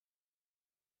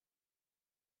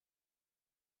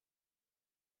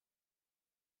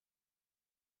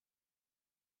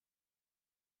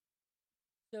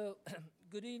So,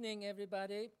 good evening,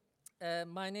 everybody.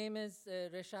 My name is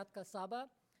Reshat Kasaba.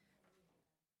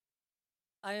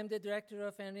 I am the director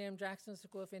of Henry M. Jackson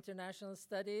School of International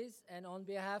Studies, and on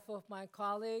behalf of my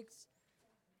colleagues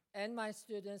and my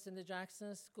students in the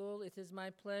Jackson School, it is my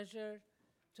pleasure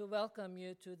to welcome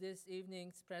you to this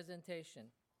evening's presentation.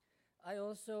 I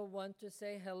also want to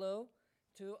say hello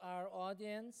to our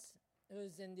audience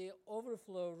who's in the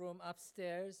overflow room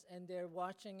upstairs, and they're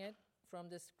watching it from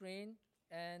the screen,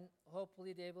 and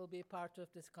hopefully they will be part of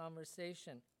this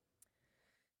conversation.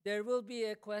 There will be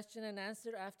a question and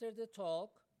answer after the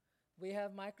talk. We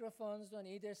have microphones on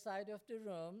either side of the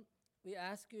room. We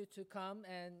ask you to come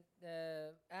and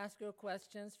ask your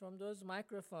questions from those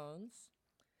microphones.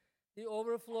 The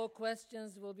overflow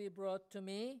questions will be brought to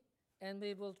me, and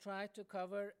we will try to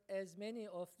cover as many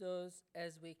of those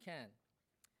as we can.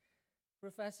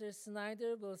 Professor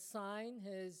Snyder will sign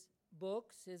his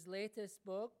books, his latest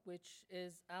book, which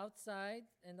is outside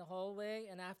in the hallway,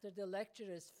 and after the lecture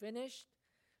is finished,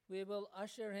 we will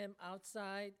usher him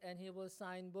outside and he will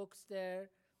sign books there,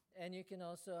 and you can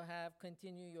also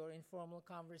continue your informal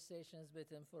conversations with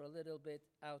him for a little bit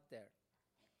out there.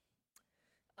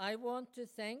 I want to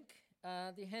thank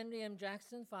the Henry M.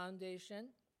 Jackson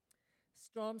Foundation,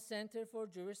 Strom Center for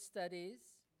Jewish Studies,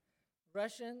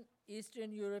 Russian,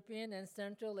 Eastern European, and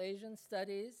Central Asian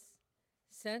Studies,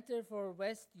 Center for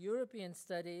West European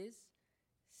Studies,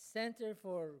 Center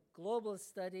for Global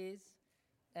Studies,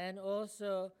 and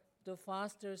also the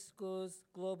Foster School's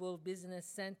Global Business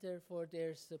Center for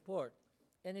their support.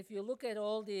 And if you look at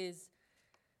all these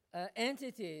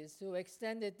entities who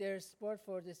extended their support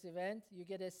for this event, you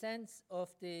get a sense of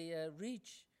the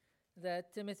reach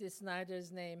that Timothy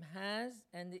Snyder's name has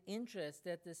and the interest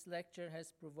that this lecture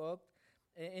has provoked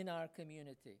in our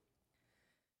community.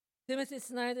 Timothy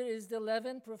Snyder is the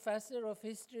 11th professor of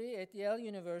history at Yale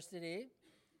University.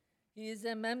 He is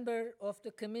a member of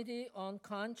the Committee on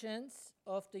Conscience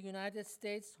of the United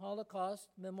States Holocaust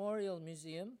Memorial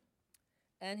Museum,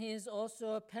 and he is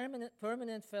also a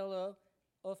permanent fellow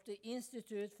of the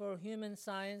Institute for Human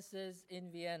Sciences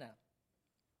in Vienna.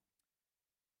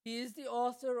 He is the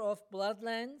author of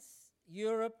Bloodlands,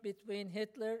 Europe Between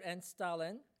Hitler and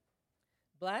Stalin,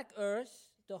 Black Earth,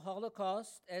 the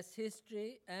Holocaust as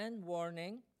History and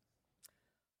Warning,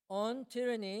 On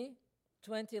Tyranny,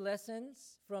 20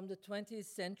 Lessons from the 20th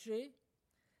Century,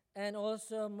 and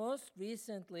also most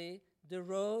recently, The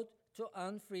Road to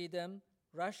Unfreedom,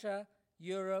 Russia,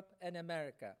 Europe, and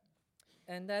America.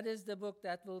 And that is the book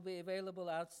that will be available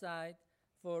outside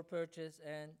for purchase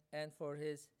and for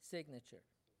his signature.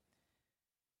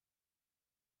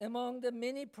 Among the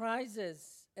many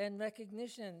prizes and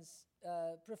recognitions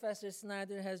Professor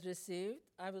Snyder has received,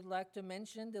 I would like to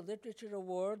mention the Literature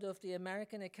Award of the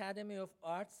American Academy of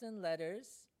Arts and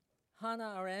Letters,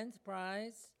 Hannah Arendt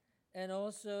Prize, and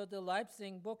also the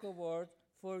Leipzig Book Award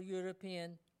for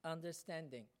European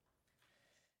Understanding.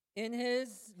 In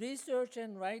his research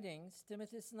and writings,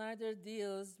 Timothy Snyder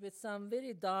deals with some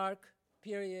very dark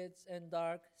periods and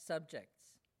dark subjects.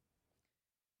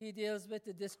 He deals with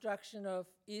the destruction of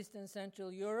East and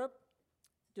Central Europe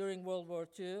during World War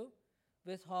II,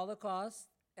 with Holocaust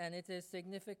and its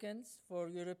significance for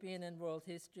European and world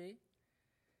history.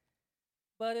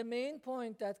 But a main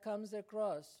point that comes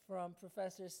across from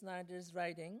Professor Snyder's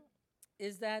writing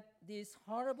is that these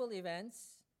horrible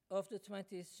events of the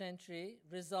 20th century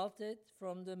resulted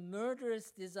from the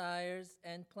murderous desires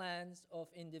and plans of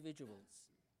individuals.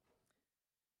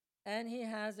 And he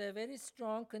has a very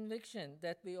strong conviction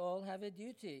that we all have a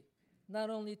duty not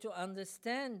only to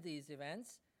understand these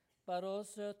events, but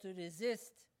also to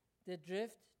resist the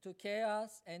drift to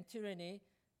chaos and tyranny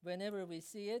whenever we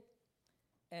see it,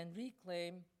 and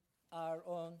reclaim our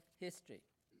own history.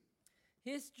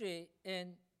 History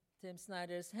in Tim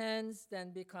Snyder's hands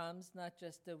then becomes not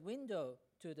just a window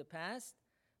to the past,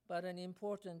 but an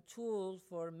important tool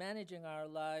for managing our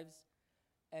lives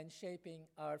and shaping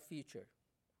our future.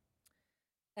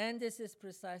 And this is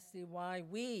precisely why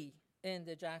we in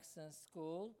the Jackson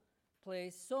School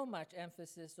place so much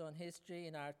emphasis on history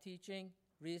in our teaching,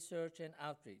 research, and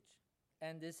outreach.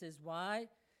 And this is why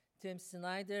Tim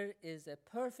Snyder is a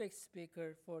perfect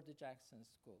speaker for the Jackson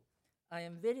School. I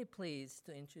am very pleased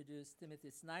to introduce Timothy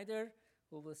Snyder,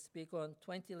 who will speak on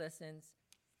 20 lessons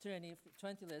from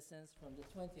the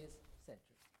 20th century.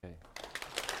 Okay.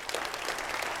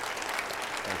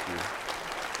 Thank you.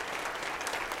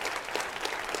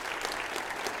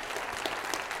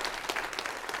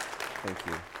 Thank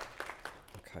you.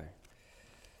 Okay.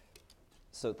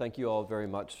 So thank you all very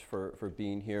much for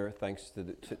being here. Thanks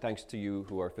to you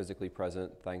who are physically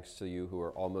present. Thanks to you who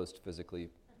are almost physically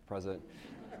present.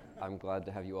 I'm glad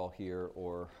to have you all here,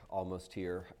 or almost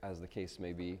here, as the case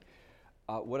may be.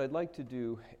 What I'd like to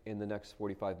do in the next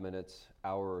 45 minutes,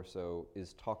 hour or so,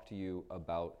 is talk to you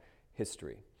about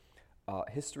history.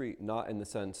 History not in the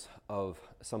sense of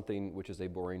something which is a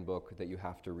boring book that you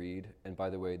have to read. And by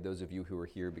the way, those of you who are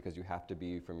here because you have to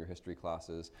be from your history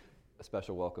classes, a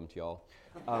special welcome to y'all.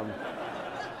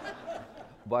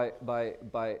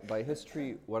 By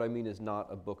history, what I mean is not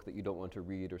a book that you don't want to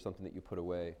read or something that you put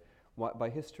away. By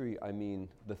history, I mean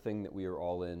the thing that we are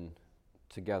all in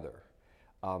together.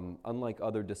 Unlike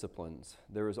other disciplines,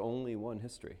 there is only one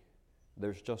history.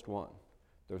 There's just one.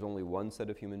 There's only one set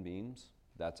of human beings.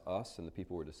 That's us and the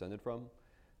people we're descended from.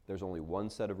 There's only one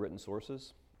set of written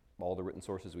sources. All the written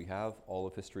sources we have, all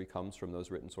of history comes from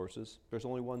those written sources. There's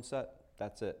only one set.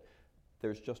 That's it.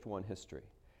 There's just one history.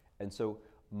 And so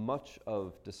much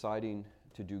of deciding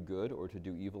to do good or to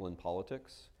do evil in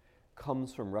politics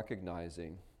comes from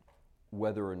recognizing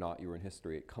whether or not you're in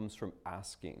history. It comes from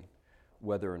asking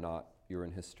whether or not you're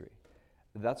in history.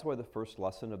 That's why the first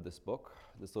lesson of this book,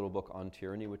 this little book on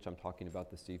tyranny, which I'm talking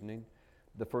about this evening,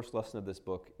 the first lesson of this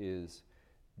book is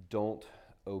don't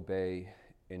obey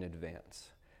in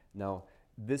advance. Now,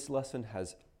 this lesson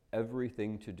has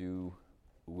everything to do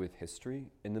with history.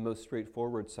 In the most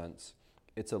straightforward sense,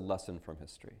 it's a lesson from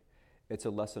history. It's a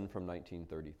lesson from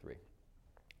 1933.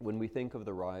 When we think of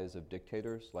the rise of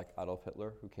dictators like Adolf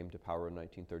Hitler, who came to power in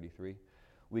 1933,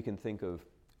 we can think of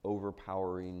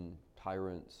overpowering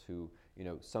tyrants who,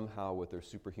 somehow with their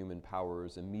superhuman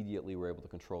powers immediately were able to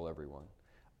control everyone.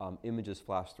 Images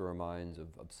flash through our minds of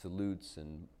salutes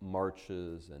and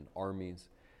marches and armies.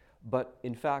 But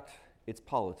in fact, it's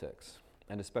politics.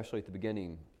 And especially at the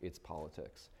beginning, it's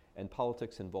politics. And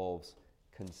politics involves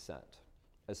consent,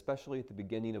 especially at the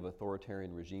beginning of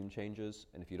authoritarian regime changes.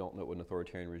 And if you don't know what an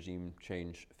authoritarian regime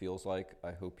change feels like,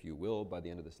 I hope you will by the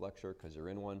end of this lecture, because you're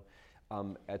in one.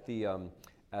 At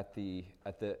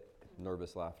the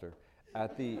nervous laughter.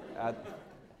 At the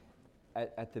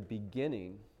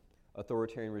beginning,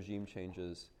 authoritarian regime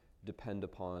changes depend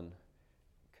upon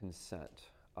consent.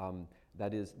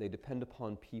 That is, they depend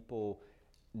upon people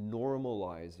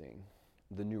normalizing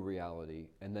the new reality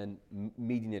and then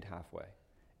meeting it halfway,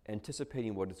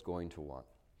 anticipating what it's going to want,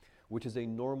 which is a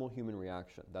normal human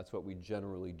reaction. That's what we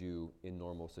generally do in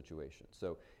normal situations.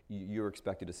 So you're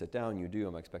expected to sit down, you do.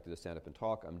 I'm expected to stand up and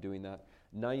talk, I'm doing that.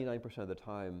 99% of the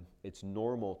time, it's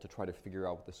normal to try to figure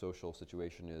out what the social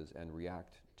situation is and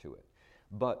react to it.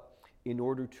 But in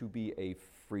order to be a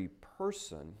free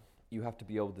person, you have to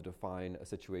be able to define a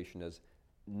situation as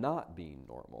not being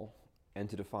normal and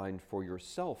to define for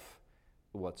yourself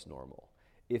what's normal.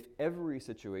 If every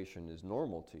situation is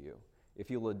normal to you, if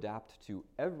you'll adapt to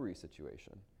every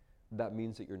situation, that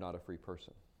means that you're not a free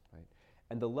person, right?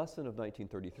 And the lesson of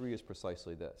 1933 is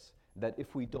precisely this, that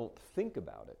if we don't think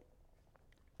about it,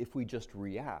 if we just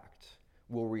react,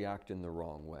 we'll react in the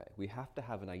wrong way. We have to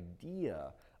have an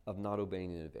idea of not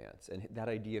obeying in advance, and that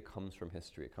idea comes from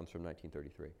history. It comes from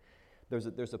 1933.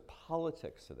 There's a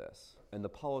politics to this, and the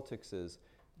politics is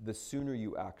the sooner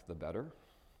you act, the better.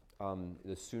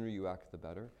 The sooner you act, the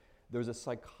better. There's a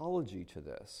psychology to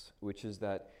this, which is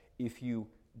that if you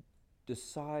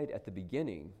decide at the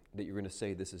beginning that you're going to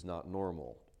say this is not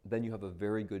normal, then you have a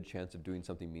very good chance of doing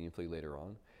something meaningfully later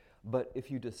on. But if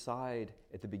you decide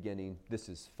at the beginning this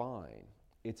is fine,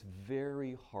 it's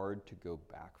very hard to go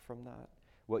back from that.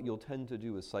 What you'll tend to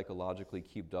do is psychologically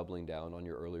keep doubling down on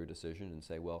your earlier decision and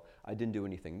say, well, I didn't do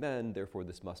anything then, therefore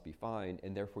this must be fine,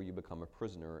 and therefore you become a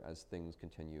prisoner as things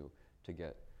continue to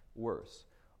get worse.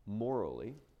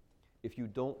 Morally, if you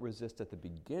don't resist at the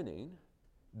beginning,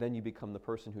 then you become the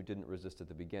person who didn't resist at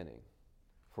the beginning,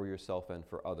 for yourself and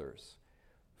for others,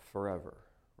 forever,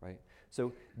 right?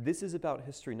 So this is about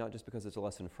history not just because it's a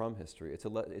lesson from history, it's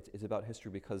about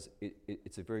history because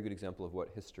it's a very good example of what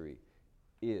history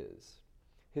is.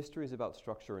 History is about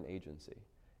structure and agency.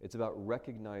 It's about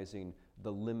recognizing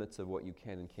the limits of what you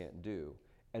can and can't do.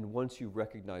 And once you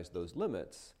recognize those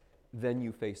limits, then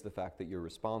you face the fact that you're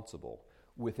responsible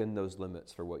within those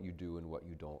limits for what you do and what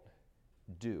you don't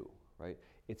do, right?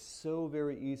 It's so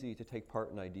very easy to take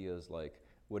part in ideas like,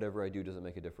 whatever I do doesn't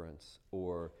make a difference,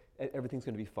 or everything's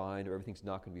going to be fine, or everything's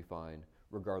not going to be fine,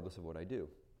 regardless of what I do.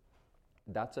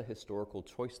 That's a historical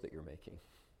choice that you're making,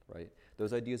 right?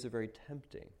 Those ideas are very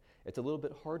tempting. It's a little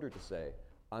bit harder to say,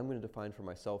 I'm going to define for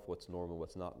myself what's normal,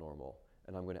 what's not normal,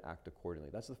 and I'm going to act accordingly.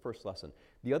 That's the first lesson.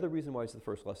 The other reason why it's the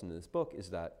first lesson in this book is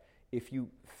that if you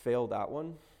fail that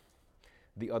one,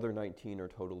 the other 19 are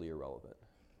totally irrelevant.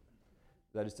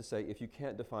 That is to say, if you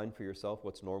can't define for yourself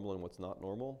what's normal and what's not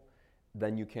normal,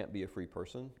 then you can't be a free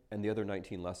person. And the other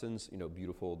 19 lessons,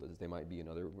 beautiful as they might be in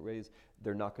other ways,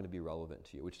 they're not going to be relevant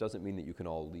to you, which doesn't mean that you can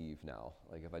all leave now,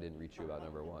 like if I didn't reach you about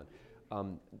number one.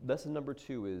 Lesson number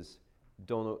two is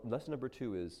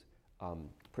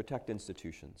protect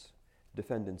institutions,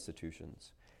 defend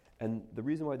institutions. And the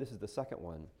reason why this is the second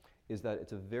one is that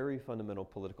it's a very fundamental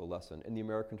political lesson in the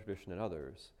American tradition and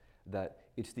others, that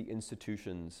it's the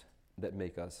institutions that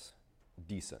make us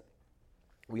decent.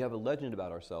 We have a legend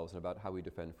about ourselves and about how we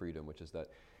defend freedom, which is that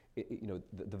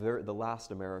the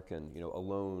last American,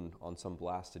 alone on some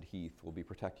blasted heath will be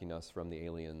protecting us from the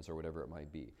aliens or whatever it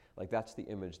might be. Like, that's the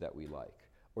image that we like.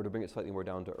 Or to bring it slightly more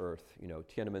down to earth,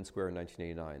 Tiananmen Square in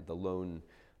 1989,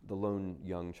 the lone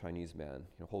young Chinese man,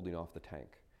 holding off the tank.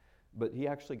 But he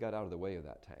actually got out of the way of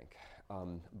that tank.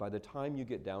 By the time you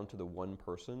get down to the one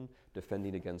person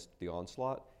defending against the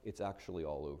onslaught, it's actually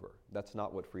all over. That's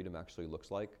not what freedom actually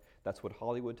looks like. That's what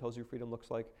Hollywood tells you freedom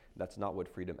looks like. That's not what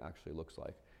freedom actually looks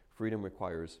like. Freedom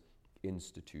requires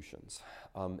institutions.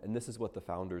 And this is what the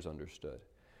founders understood.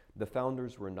 The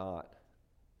founders were not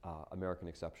American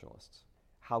exceptionalists.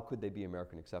 How could they be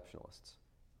American exceptionalists?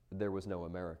 There was no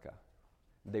America.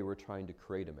 They were trying to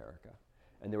create America.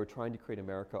 And they were trying to create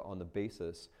America on the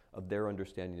basis of their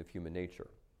understanding of human nature,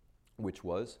 which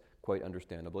was, quite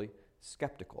understandably,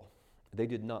 skeptical. They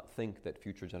did not think that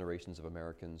future generations of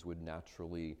Americans would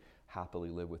naturally, happily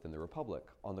live within the Republic.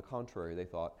 On the contrary, they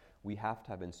thought we have to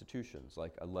have institutions,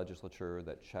 like a legislature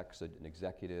that checks an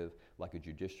executive, like a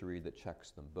judiciary that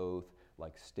checks them both,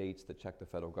 like states that check the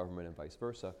federal government and vice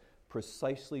versa,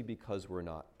 precisely because we're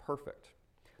not perfect.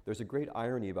 There's a great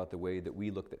irony about the way that we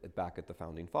look back at the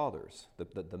Founding Fathers,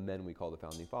 the men we call the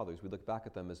Founding Fathers. We look back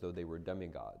at them as though they were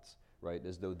demigods, right?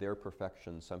 As though their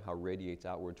perfection somehow radiates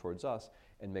outward towards us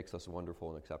and makes us wonderful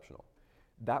and exceptional.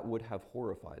 That would have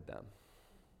horrified them,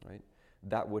 right?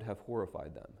 That would have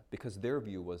horrified them, because their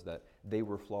view was that they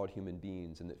were flawed human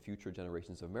beings and that future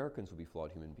generations of Americans would be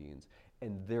flawed human beings,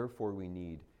 and therefore we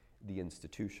need the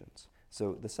institutions.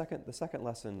 So the second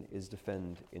lesson is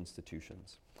defend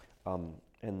institutions.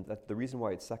 And the reason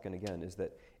why it's second, again, is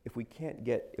that if we can't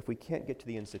get to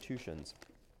the institutions,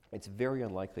 it's very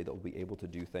unlikely that we'll be able to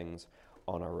do things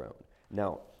on our own.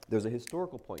 Now, there's a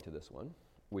historical point to this one,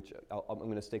 which I'm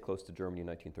going to stay close to Germany in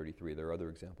 1933. There are other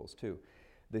examples too.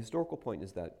 The historical point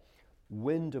is that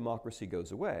when democracy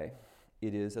goes away,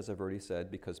 it is, as I've already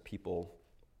said, because people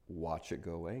watch it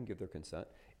go away and give their consent.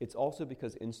 It's also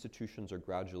because institutions are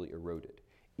gradually eroded.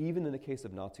 Even in the case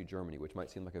of Nazi Germany, which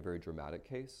might seem like a very dramatic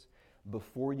case,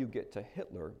 before you get to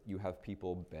Hitler, you have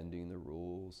people bending the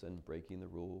rules and breaking the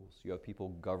rules. You have people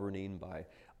governing by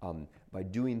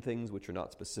doing things which are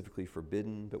not specifically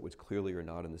forbidden, but which clearly are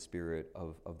not in the spirit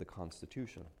of the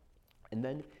Constitution. And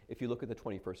then, if you look at the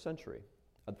 21st century,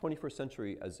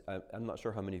 I'm not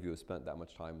sure how many of you have spent that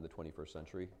much time in the 21st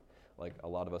century. Like, a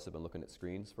lot of us have been looking at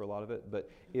screens for a lot of it.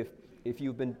 But if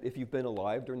you've been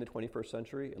alive during the 21st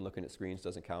century, and looking at screens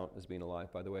doesn't count as being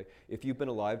alive, by the way, if you've been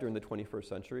alive during the 21st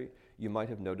century, you might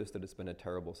have noticed that it's been a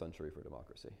terrible century for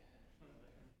democracy.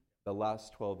 The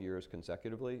last 12 years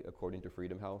consecutively, according to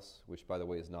Freedom House, which, by the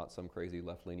way, is not some crazy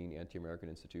left-leaning anti-American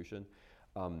institution,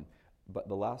 but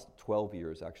the last 12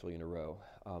 years, actually, in a row,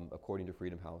 according to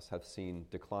Freedom House, have seen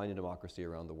decline in democracy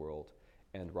around the world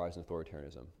and rise in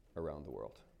authoritarianism around the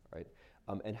world. Right?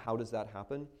 And how does that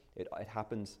happen? It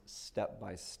happens step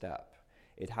by step.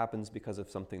 It happens because of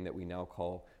something that we now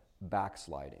call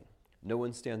backsliding. No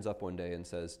one stands up one day and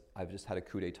says, I've just had a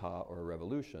coup d'etat or a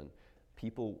revolution.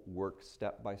 People work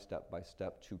step by step by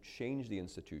step to change the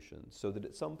institutions so that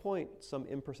at some point, some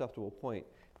imperceptible point,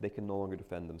 they can no longer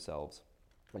defend themselves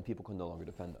and people can no longer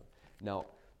defend them. Now,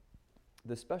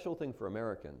 the special thing for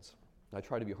Americans, I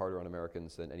try to be harder on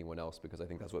Americans than anyone else because I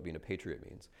think that's what being a patriot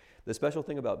means. The special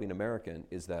thing about being American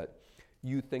is that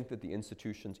you think that the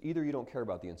institutions, either you don't care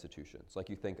about the institutions, like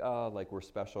you think, like we're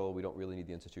special, we don't really need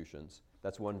the institutions.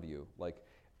 That's one view. Like,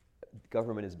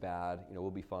 government is bad,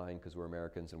 we'll be fine because we're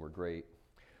Americans and we're great.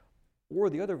 Or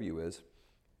the other view is,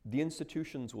 the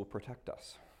institutions will protect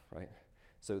us, right?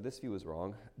 So this view is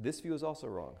wrong. This view is also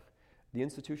wrong. The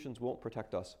institutions won't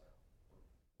protect us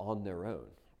on their own.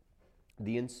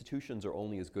 The institutions are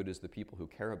only as good as the people who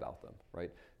care about them,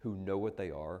 right? Who know what they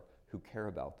are, who care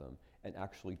about them, and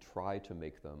actually try to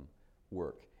make them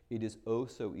work. It is oh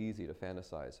so easy to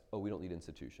fantasize, we don't need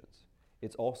institutions.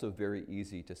 It's also very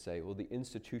easy to say, well, the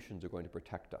institutions are going to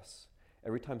protect us.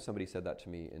 Every time somebody said that to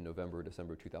me in November or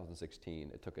December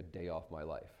 2016, it took a day off my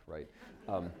life, right?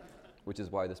 Which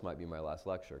is why this might be my last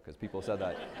lecture, because people said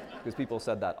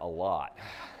that a lot,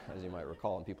 as you might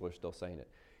recall, and people are still saying it.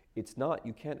 it's not,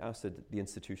 you can't ask the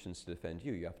institutions to defend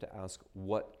you. You have to ask,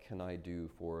 what can I do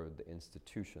for the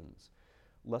institutions?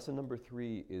 Lesson number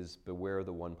 3 is beware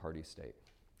the one-party state.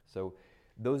 So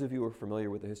those of you who are familiar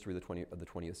with the history of the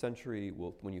 20th century,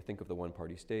 when you think of the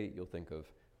one-party state, you'll think of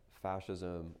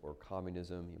fascism or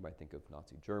communism. You might think of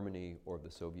Nazi Germany or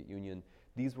the Soviet Union.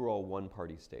 These were all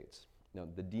one-party states. Now,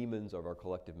 the demons of our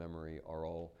collective memory are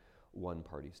all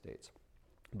one-party states.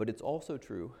 But it's also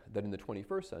true that in the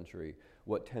 21st century,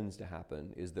 what tends to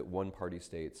happen is that one-party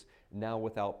states, now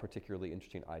without particularly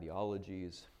interesting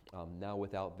ideologies, now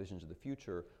without visions of the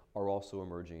future, are also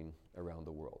emerging around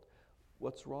the world.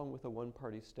 What's wrong with a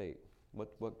one-party state?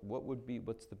 What's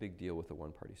the big deal with a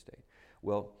one-party state?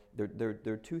 Well, there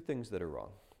are 2 things that are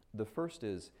wrong. The first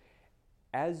is,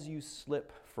 as you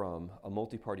slip from a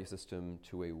multi-party system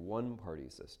to a one-party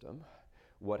system,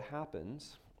 what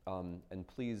happens, and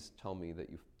please tell me that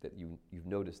you've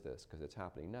noticed this because it's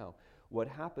happening now. What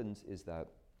happens is that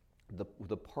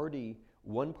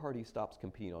one party stops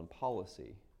competing on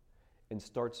policy and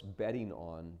starts betting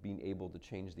on being able to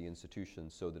change the institution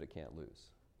so that it can't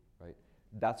lose, right?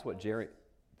 That's what Jerry,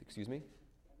 excuse me?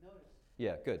 I've noticed.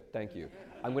 Yeah, good, thank you.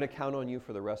 I'm going to count on you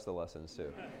for the rest of the lessons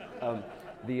too.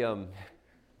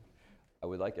 I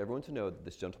would like everyone to know that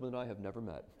this gentleman and I have never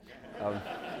met.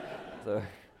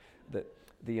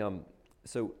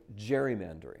 So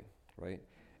gerrymandering, right?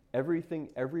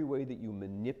 Every way that you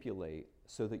manipulate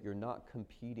so that you're not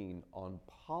competing on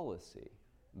policy,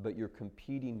 but you're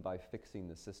competing by fixing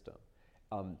the system,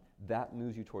 that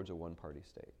moves you towards a one-party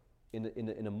state.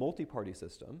 In a multi-party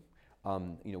system,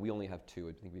 we only have 2.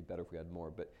 I think it'd be better if we had more.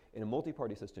 But in a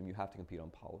multi-party system, you have to compete on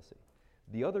policy.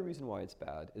 The other reason why it's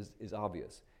bad is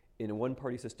obvious. In a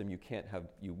one-party system,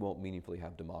 you won't meaningfully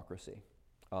have democracy.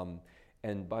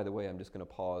 And by the way, I'm just going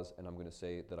to pause and I'm going to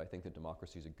say that I think that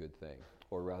democracy is a good thing,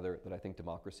 or rather that I think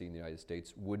democracy in the United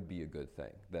States would be a good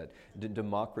thing, that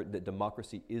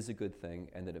democracy is a good thing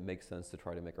and that it makes sense to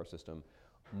try to make our system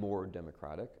more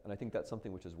democratic. And I think that's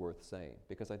something which is worth saying,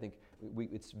 because I think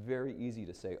it's very easy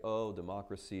to say, oh,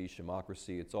 democracy,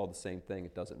 shemocracy, it's all the same thing,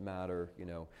 it doesn't matter,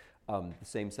 the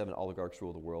same 7 oligarchs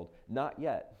rule the world. Not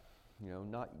yet,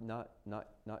 not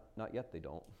yet they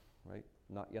don't, right?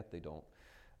 Not yet they don't.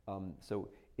 So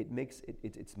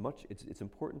it's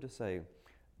important to say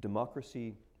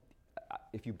democracy,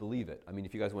 if you believe it. I mean,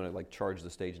 if you guys want to charge the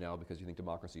stage now because you think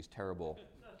democracy is terrible,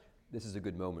 this is a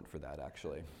good moment for that,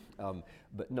 actually.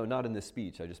 But no, not in this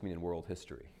speech. I just mean in world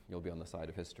history. You'll be on the side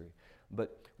of history.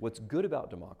 But what's good about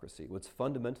democracy, what's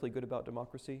fundamentally good about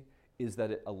democracy, is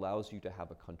that it allows you to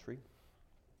have a country.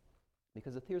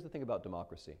 Because here's the thing about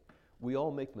democracy. We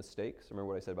all make mistakes. Remember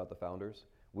what I said about the founders?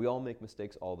 We all make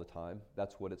mistakes all the time.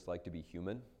 That's what it's like to be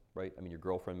human, right? I mean, your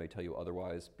girlfriend may tell you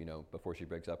otherwise, before she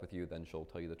breaks up with you, then she'll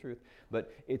tell you the truth.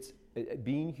 But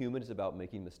being human is about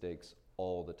making mistakes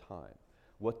all the time.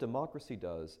 What democracy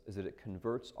does is that it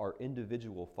converts our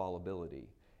individual fallibility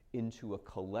into a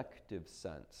collective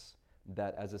sense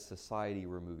that as a society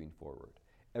we're moving forward.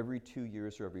 Every 2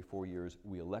 years or every 4 years,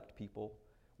 we elect people,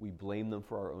 we blame them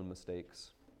for our own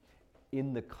mistakes,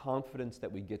 in the confidence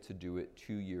that we get to do it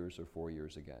 2 years or 4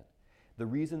 years again. The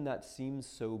reason that seems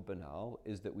so banal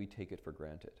is that we take it for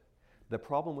granted. The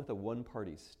problem with a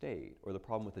one-party state, or the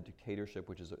problem with a dictatorship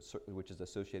which is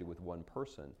associated with one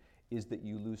person, is that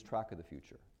you lose track of the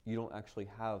future. You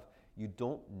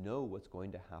don't know what's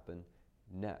going to happen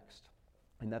next.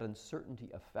 And that uncertainty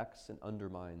affects and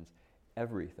undermines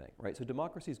everything, right? So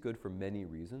democracy is good for many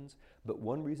reasons, but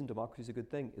one reason democracy is a good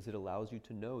thing is it allows you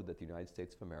to know that the United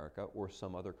States of America or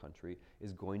some other country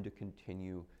is going to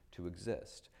continue to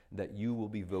exist, that you will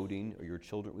be voting, or your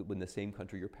children, in the same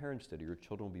country your parents did, or your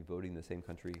children will be voting in the same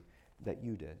country that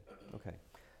you did. Okay.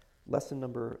 Lesson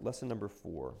number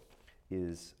 4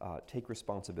 is take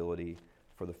responsibility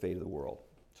for the fate of the world.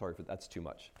 Sorry, that's too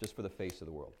much. Just for the face of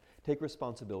the world. Take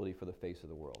responsibility for the face of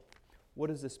the world. What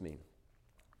does this mean?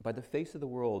 By the face of the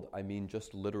world, I mean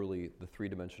just literally the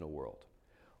 3-dimensional world.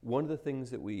 One of the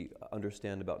things that we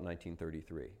understand about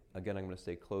 1933, again, I'm going to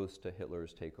stay close to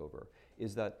Hitler's takeover,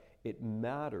 is that it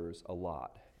matters a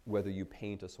lot whether you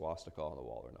paint a swastika on the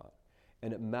wall or not.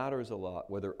 And it matters a lot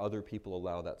whether other people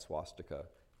allow that swastika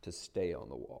to stay on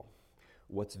the wall.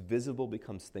 What's visible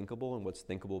becomes thinkable, and what's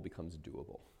thinkable becomes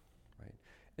doable, right?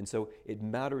 And so it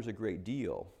matters a great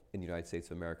deal in the United States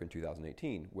of America in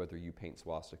 2018 whether you paint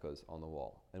swastikas on the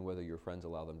wall and whether your friends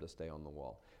allow them to stay on the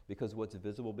wall. Because what's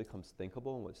visible becomes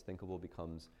thinkable, and what's thinkable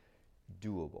becomes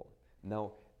doable.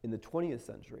 Now, in the 20th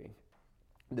century,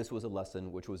 this was a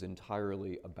lesson which was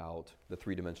entirely about the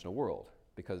 3-dimensional world,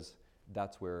 because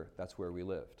that's where we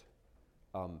lived.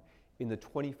 In the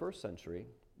 21st century,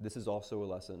 this is also a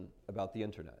lesson about the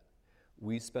internet.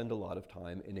 we spend a lot of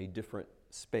time in a different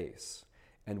space.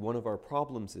 And one of our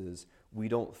problems is we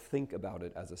don't think about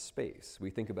it as a space.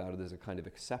 We think about it as a kind of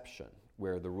exception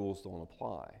where the rules don't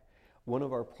apply. One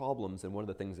of our problems, and one of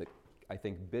the things that I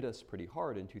think bit us pretty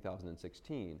hard in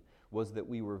 2016, was that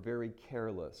we were very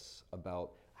careless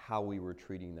about how we were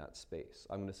treating that space.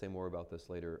 I'm going to say more about this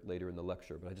later in the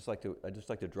lecture, but I just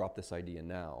like to drop this idea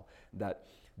now that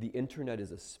the internet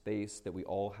is a space that we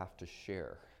all have to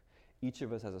share. Each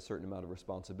of us has a certain amount of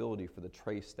responsibility for the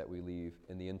trace that we leave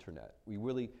in the internet.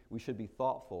 We should be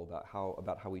thoughtful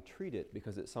about how we treat it,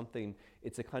 because it's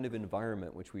a kind of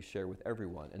environment which we share with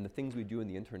everyone, and the things we do in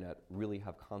the internet really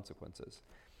have consequences.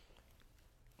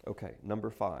 Okay, number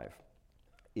 5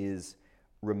 is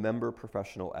remember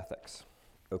professional ethics.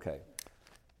 Okay,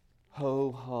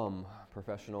 ho-hum,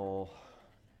 professional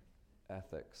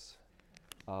ethics.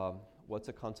 What's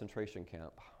a concentration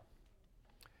camp?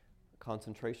 A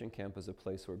concentration camp is a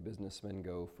place where businessmen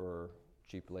go for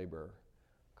cheap labor.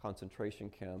 Concentration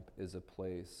camp is a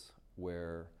place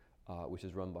where, which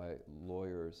is run by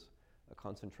lawyers. A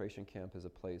concentration camp is a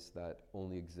place that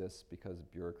only exists because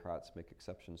bureaucrats make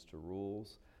exceptions to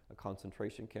rules. A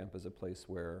concentration camp is a place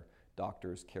where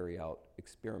doctors carry out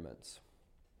experiments.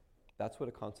 That's what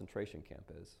a concentration camp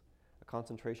is. A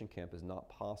concentration camp is not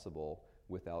possible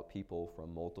without people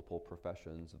from multiple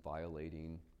professions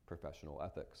violating professional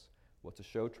ethics. What's a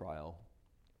show trial?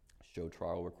 Show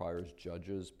trial requires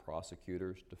judges,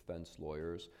 prosecutors, defense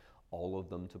lawyers, all of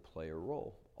them to play a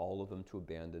role, all of them to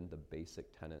abandon the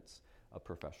basic tenets of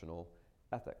professional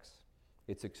ethics.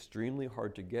 It's extremely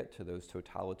hard to get to those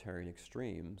totalitarian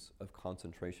extremes of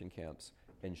concentration camps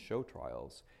and show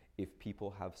trials if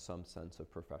people have some sense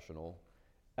of professional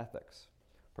ethics.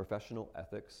 Professional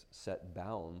ethics set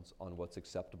bounds on what's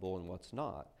acceptable and what's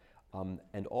not.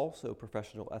 And also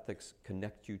professional ethics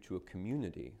connect you to a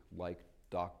community like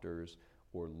doctors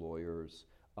or lawyers,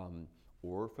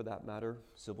 or for that matter,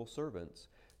 civil servants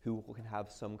who can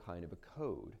have some kind of a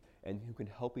code and who can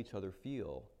help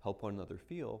one another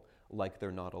feel like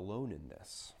they're not alone in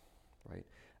this, right?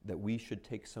 That we should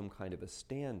take some kind of a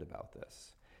stand about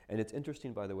this. And it's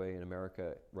interesting, by the way, in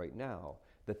America right now,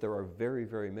 that there are very,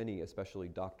 very many, especially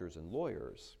doctors and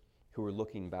lawyers, who are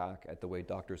looking back at the way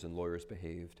doctors and lawyers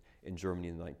behaved in Germany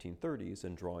in the 1930s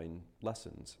and drawing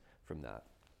lessons from that,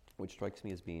 which strikes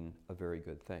me as being a very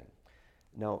good thing.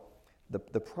 Now,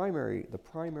 the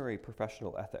primary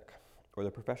professional ethic, or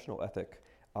the professional ethic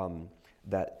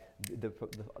that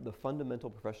the fundamental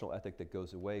professional ethic that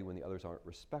goes away when the others aren't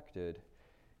respected,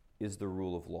 is the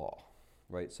rule of law,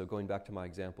 right? So going back to my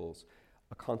examples,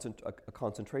 a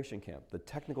concentration camp. The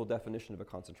technical definition of a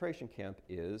concentration camp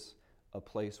is a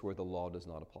place where the law does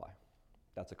not apply.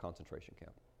 That's a concentration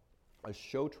camp. A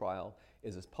show trial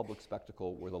is a public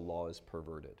spectacle where the law is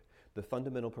perverted. The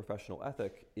fundamental professional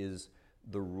ethic is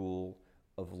the rule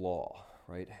of law,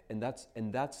 right? And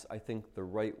that's I think the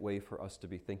right way for us to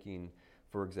be thinking,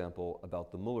 for example,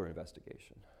 about the Mueller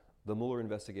investigation. The Mueller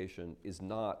investigation is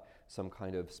not some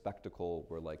kind of spectacle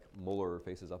where like Mueller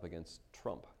faces up against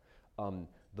Trump.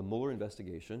 The Mueller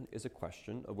investigation is a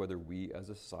question of whether we as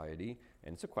a society,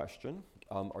 and it's a question,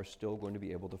 are still going to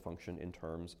be able to function in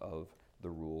terms of the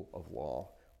rule of law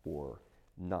or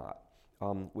not.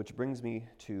 Which brings me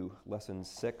to lesson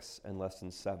 6 and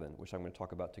lesson 7, which I'm going to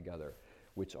talk about together,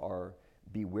 which are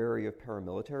be wary of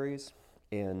paramilitaries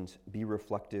and be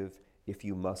reflective if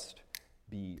you must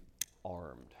be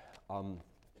armed.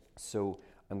 So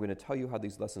I'm going to tell you how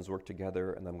these lessons work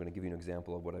together, and I'm going to give you an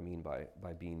example of what I mean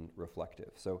by being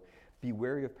reflective. So be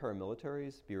wary of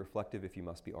paramilitaries, be reflective if you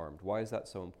must be armed. Why is that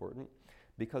so important?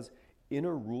 Because in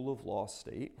a rule of law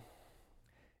state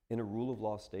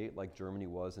like Germany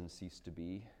was and ceased to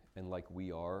be, and like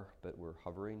we are, but we're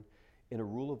hovering, in a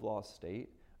rule of law state,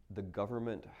 the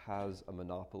government has a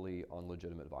monopoly on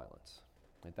legitimate violence.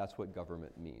 And that's what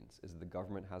government means, is the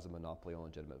government has a monopoly on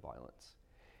legitimate violence.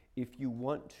 If you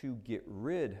want to get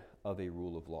rid of a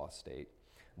rule of law state,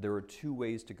 there are 2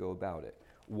 ways to go about it.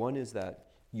 One is that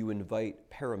you invite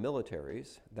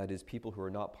paramilitaries, that is people who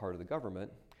are not part of the government,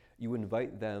 you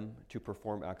invite them to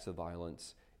perform acts of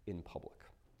violence in public,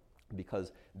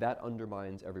 because that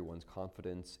undermines everyone's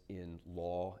confidence in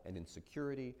law and in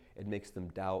security. It makes them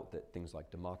doubt that things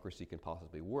like democracy can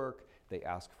possibly work. They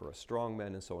ask for a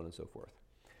strongman and so on and so forth.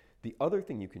 The other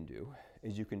thing you can do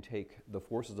is you can take the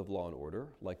forces of law and order,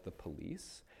 like the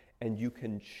police, and you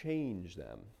can change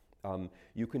them.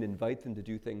 You can invite them to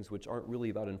do things which aren't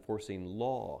really about enforcing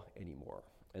law anymore.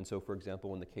 And so, for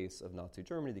example, in the case of Nazi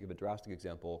Germany, to give a drastic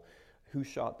example, who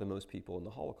shot the most people in the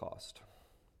Holocaust?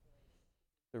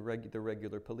 The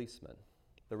regular policemen.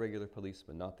 The regular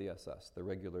policemen, not the SS, the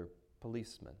regular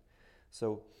policemen.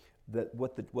 So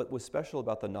what was special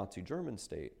about the Nazi German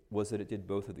state was that it did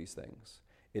both of these things.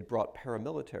 It brought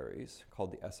paramilitaries,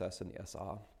 called the SS and the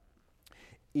SA,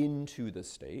 into the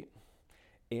state,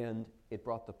 and it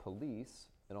brought the police,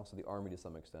 and also the army to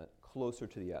some extent, closer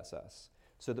to the SS.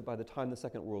 So that by the time the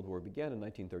Second World War began in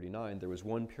 1939, there was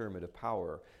one pyramid of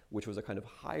power, which was a kind of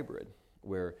hybrid,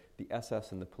 where the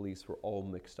SS and the police were all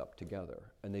mixed up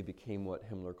together, and they became what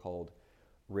Himmler called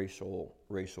racial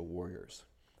warriors.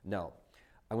 Now,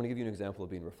 I want to give you an example of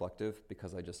being reflective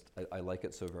because I like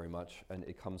it so very much, and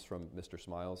it comes from Mr.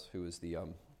 Smiles, who's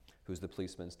the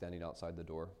policeman standing outside the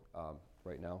door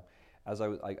right now. As I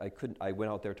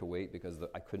went out there to wait because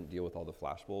I couldn't deal with all the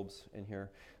flash bulbs in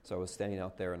here. So I was standing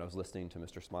out there and I was listening to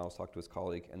Mr. Smiles talk to his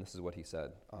colleague, and this is what he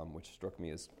said, which struck me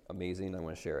as amazing. I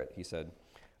want to share it. He said,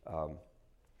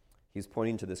 he's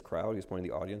pointing to this crowd, he's pointing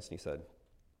to the audience, and he said,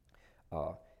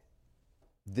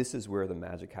 this is where the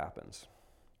magic happens.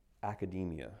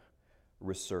 Academia,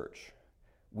 research.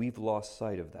 We've lost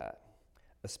sight of that,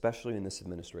 especially in this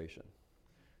administration.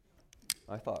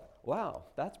 I thought, wow,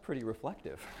 that's pretty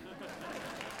reflective.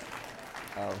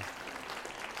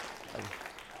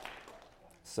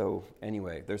 So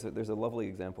anyway, there's a lovely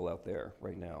example out there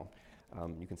right now.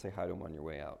 You can say hi to him on your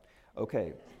way out.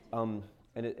 Okay, and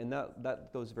that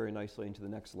goes very nicely into the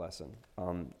next lesson,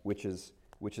 which is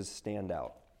stand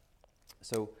out.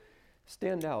 So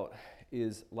stand out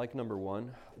is like number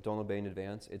one, don't obey in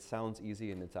advance. It sounds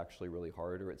easy and it's actually really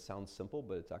hard, or it sounds simple,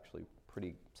 but it's actually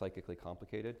pretty psychically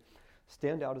complicated.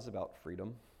 Stand out is about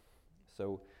freedom.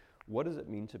 So what does it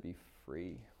mean to be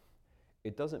free?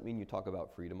 It doesn't mean you talk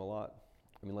about freedom a lot.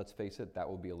 I mean, let's face it, that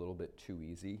will be a little bit too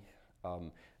easy.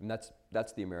 And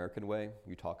that's the American way.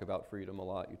 You talk about freedom a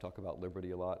lot, you talk about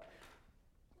liberty a lot.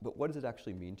 But what does it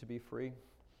actually mean to be free?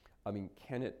 I mean,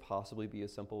 can it possibly be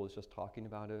as simple as just talking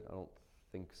about it? I don't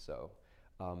think so.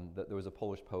 There was a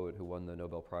Polish poet who won the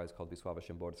Nobel Prize called Wisława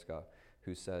Szymborska,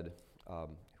 who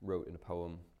wrote in a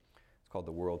poem, it's called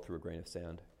The World Through a Grain of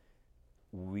Sand,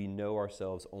 we know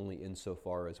ourselves only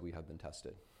insofar as we have been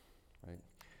tested, right?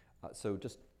 So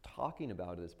just talking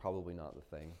about it is probably not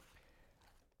the thing.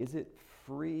 Is it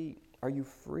free? Are you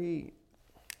free?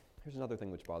 Here's another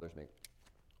thing which bothers me.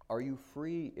 Are you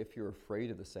free if you're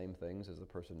afraid of the same things as the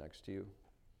person next to you?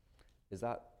 Is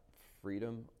that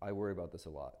freedom? I worry about this a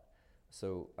lot.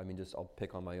 So, I mean, I'll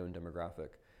pick on my own demographic.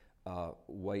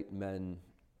 White men,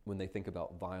 when they think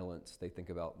about violence, they think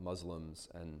about Muslims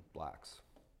and blacks.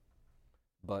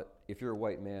 But if you're a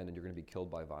white man and you're going to be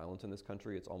killed by violence in this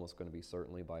country, it's almost going to be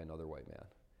certainly by another white man.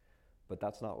 But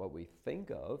that's not what we think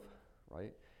of,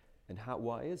 right? And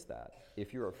why is that?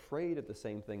 If you're afraid of the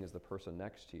same thing as the person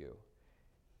next to you,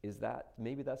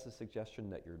 maybe that's a suggestion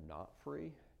that you're not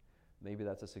free? Maybe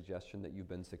that's a suggestion that you've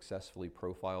been successfully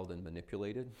profiled and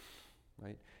manipulated,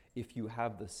 right? If you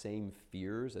have the same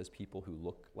fears as people who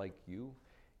look like you,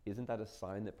 isn't that a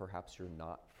sign that perhaps you're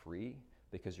not free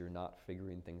because you're not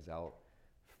figuring things out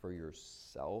for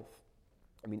yourself?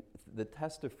 I mean, the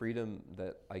test of freedom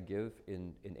that I give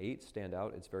in 8, stand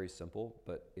out, it's very simple,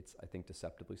 but it's, I think,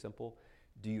 deceptively simple.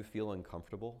 Do you feel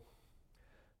uncomfortable?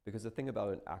 Because the thing about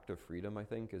an act of freedom, I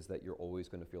think, is that you're always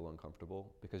going to feel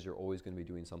uncomfortable because you're always going to be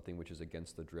doing something which is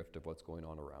against the drift of what's going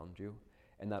on around you.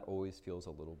 And that always feels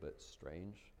a little bit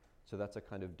strange. So that's a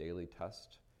kind of daily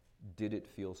test. Did it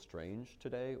feel strange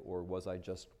today, or was I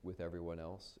just with everyone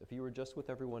else? If you were just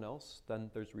with everyone else, then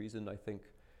there's reason, I think,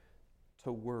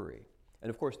 to worry. And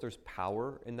of course, there's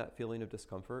power in that feeling of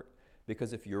discomfort,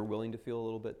 because if you're willing to feel a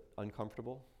little bit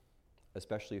uncomfortable,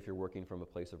 especially if you're working from a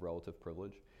place of relative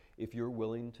privilege, if you're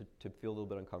willing to feel a little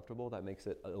bit uncomfortable, that makes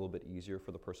it a little bit easier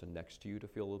for the person next to you to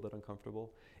feel a little bit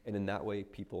uncomfortable. And in that way,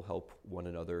 people help one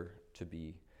another to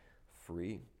be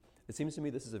free. It seems to me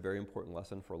this is a very important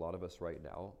lesson for a lot of us right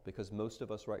now, because most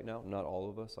of us right now, not all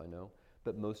of us, I know,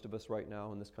 but most of us right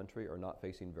now in this country are not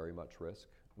facing very much risk.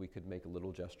 We could make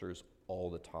little gestures all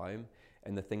the time,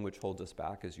 and the thing which holds us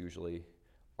back is usually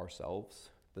ourselves,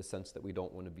 the sense that we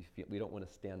don't want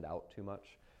to stand out too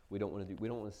much. We don't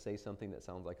want to say something that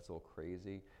sounds like it's a little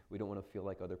crazy. We don't want to feel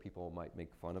like other people might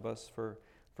make fun of us for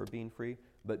being free.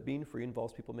 But being free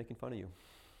involves people making fun of you.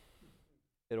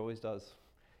 It always does.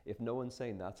 If no one's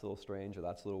saying that's a little strange or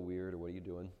that's a little weird or what are you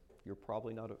doing, you're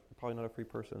probably not a free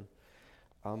person.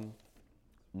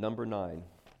 Number 9,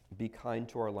 be kind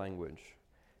to our language.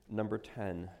 Number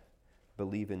 10,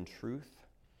 believe in truth.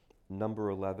 Number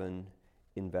 11,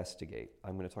 investigate.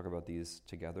 I'm going to talk about these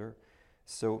together.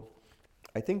 So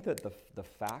I think that the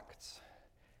facts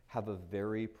have a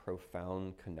very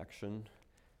profound connection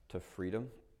to freedom.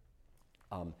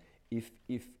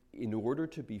 If in order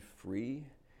to be free,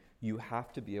 you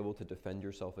have to be able to defend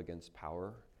yourself against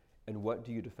power, And what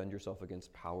do you defend yourself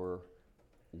against power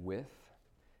with?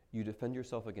 You defend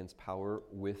yourself against power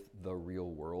with the real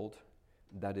world.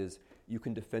 That is, you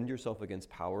can defend yourself against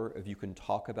power if you can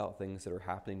talk about things that are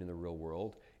happening in the real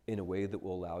world in a way that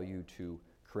will allow you to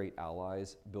create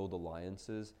allies, build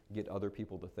alliances, get other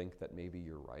people to think that maybe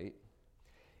you're right.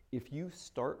 If you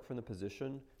start from the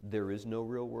position, there is no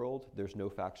real world, there's no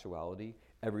factuality,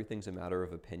 everything's a matter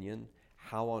of opinion,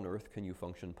 how on earth can you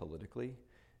function politically?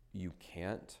 You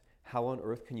can't. How on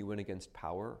earth can you win against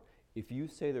power? If you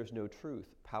say there's no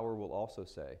truth, power will also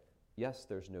say, yes,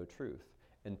 there's no truth.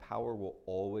 And power will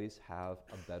always have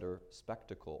a better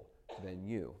spectacle than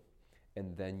you,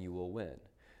 and then you will win.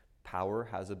 Power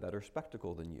has a better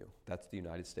spectacle than you. That's the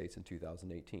United States in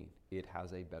 2018. It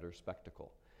has a better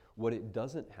spectacle. What it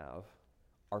doesn't have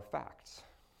are facts,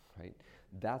 right?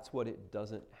 That's what it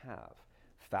doesn't have.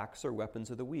 Facts are weapons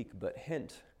of the weak, but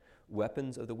hint,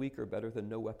 weapons of the weak are better than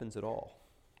no weapons at all,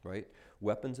 right?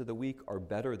 Weapons of the weak are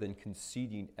better than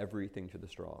conceding everything to the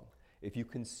strong. If you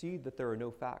concede that there are no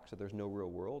facts, that there's no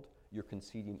real world, you're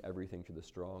conceding everything to the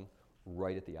strong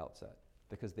right at the outset,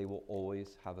 because they will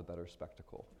always have a better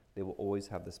spectacle. They will always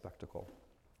have the spectacle.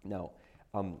 Now,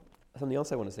 something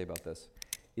else I want to say about this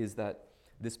is that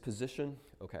this position,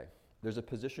 okay, there's a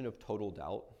position of total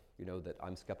doubt, that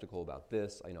I'm skeptical about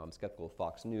this. I'm skeptical of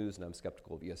Fox News, and I'm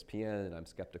skeptical of ESPN, and I'm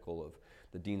skeptical of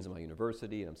the deans of my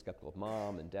university, and I'm skeptical of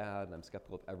mom and dad, and I'm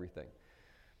skeptical of everything.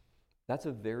 That's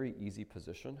a very easy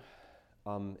position.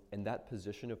 And that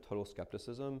position of total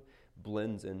skepticism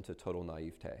blends into total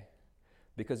naivete.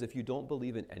 Because if you don't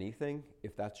believe in anything,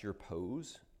 if that's your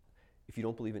pose, if you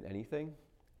don't believe in anything,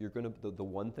 the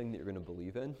one thing that you're going to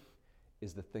believe in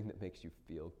is the thing that makes you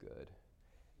feel good.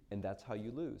 And that's how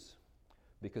you lose.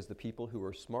 Because the people who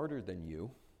are smarter than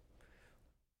you,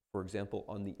 for example,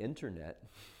 on the internet,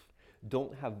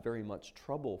 don't have very much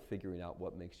trouble figuring out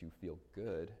what makes you feel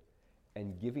good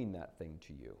and giving that thing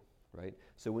to you, right?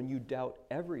 So when you doubt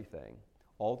everything,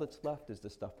 all that's left is the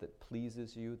stuff that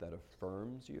pleases you, that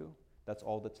affirms you. That's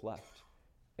all that's left.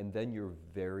 And then you're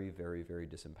very, very, very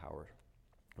disempowered,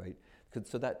 right?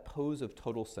 So that pose of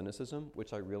total cynicism,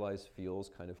 which I realize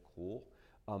feels kind of cool,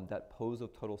 that pose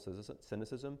of total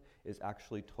cynicism is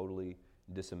actually totally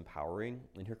disempowering.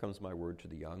 And here comes my word to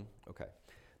the young. Okay,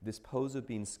 this pose of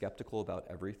being skeptical about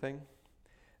everything,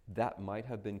 that might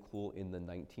have been cool in the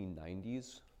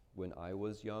 1990s when I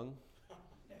was young,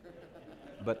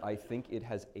 but I think it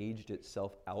has aged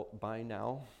itself out by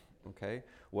now. Okay,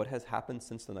 what has happened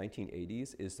since the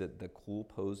 1980s is that the cool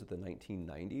pose of the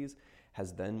 1990s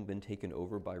has then been taken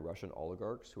over by Russian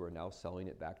oligarchs who are now selling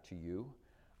it back to you.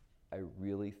 I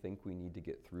really think we need to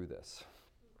get through this.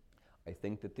 I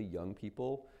think that the young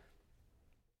people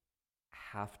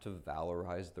have to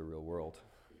valorize the real world,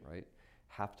 right?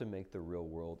 Have to make the real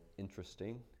world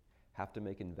interesting, have to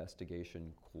make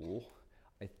investigation cool.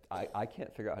 I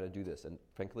can't figure out how to do this, and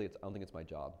frankly, I don't think it's my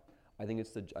job. I think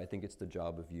it's the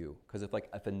job of you. Because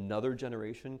if another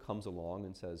generation comes along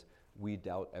and says, we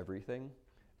doubt everything,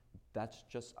 that's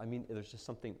just, there's just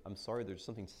something, I'm sorry, there's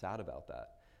something sad about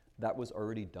that. That was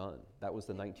already done. That was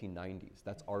the 1990s.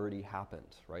 That's already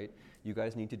happened, right? You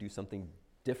guys need to do something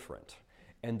different.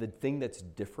 And the thing that's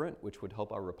different, which would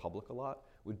help our republic a lot,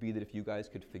 would be that if you guys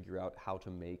could figure out how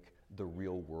to make the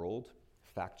real world,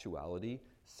 factuality,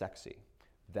 sexy.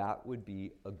 That would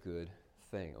be a good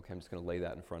thing. Okay, I'm just going to lay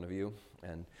that in front of you,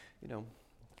 and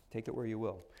take it where you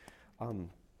will.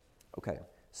 Okay,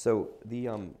 so the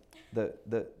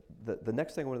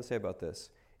next thing I want to say about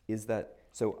this is that,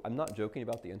 so I'm not joking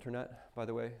about the internet, by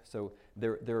the way. So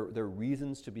there are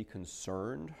reasons to be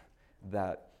concerned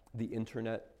that the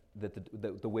internet,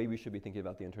 that the way we should be thinking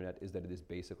about the internet is that it is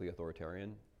basically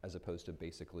authoritarian as opposed to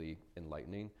basically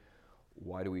enlightening.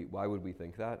 Why would we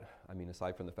think that?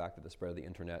 Aside from the fact that the spread of the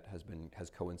internet has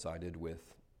coincided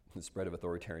with the spread of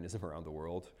authoritarianism around the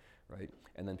world, right?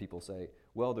 And then people say,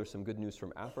 well, there's some good news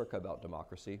from Africa about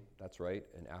democracy. That's right,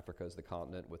 and Africa is the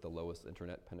continent with the lowest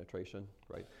internet penetration,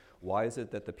 right? Why is it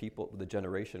that the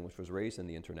generation which was raised in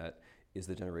the internet is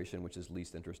the generation which is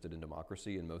least interested in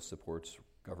democracy and most supports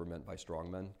government by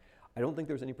strongmen? I don't think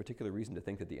there's any particular reason to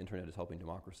think that the internet is helping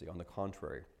democracy. On the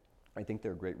contrary, I think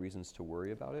there are great reasons to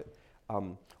worry about it,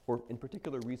 or in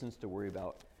particular reasons to worry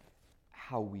about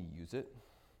how we use it,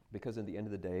 because at the end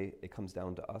of the day, it comes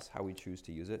down to us how we choose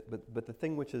to use it. But the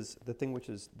thing which is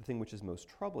most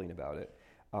troubling about it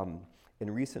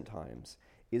in recent times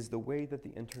is the way that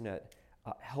the internet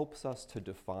helps us to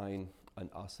define an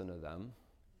us and a them,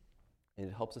 and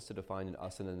it helps us to define an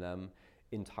us and a them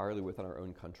entirely within our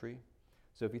own country.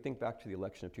 So if you think back to the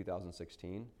election of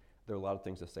 2016, there are a lot of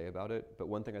things to say about it, but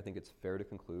one thing I think it's fair to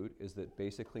conclude is that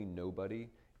basically nobody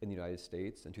in the United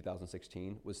States in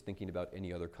 2016 was thinking about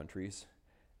any other countries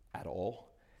at all.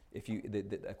 If you,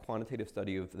 a quantitative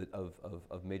study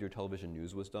of major television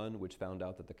news was done, which found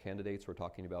out that the candidates were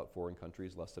talking about foreign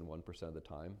countries less than 1% of the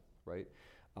time, right?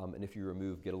 And if you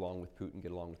remove get along with Putin,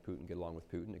 get along with Putin, get along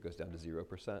with Putin, it goes down to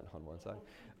 0% on one side.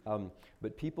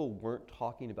 But people weren't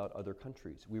talking about other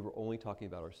countries. We were only talking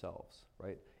about ourselves,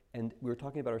 right? And we were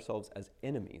talking about ourselves as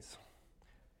enemies,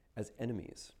 as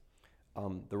enemies.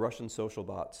 The Russian social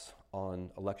bots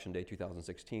on election day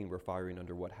 2016 were firing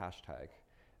under what hashtag?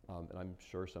 And I'm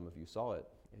sure some of you saw it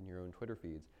in your own Twitter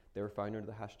feeds. They were firing under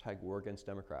the hashtag war against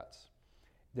Democrats.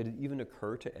 Did it even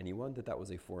occur to anyone that that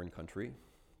was a foreign country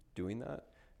doing that?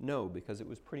 No, because it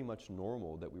was pretty much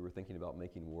normal that we were thinking about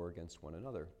making war against one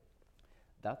another.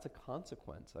 That's a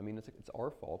consequence. I mean, it's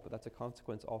our fault, but that's a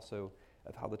consequence also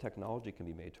of how the technology can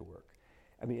be made to work.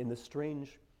 I mean, in the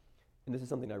strange, and this is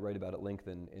something I write about at length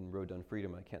in Road to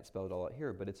Unfreedom, I can't spell it all out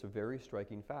here, but it's a very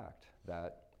striking fact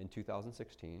that in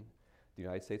 2016, the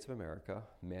United States of America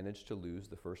managed to lose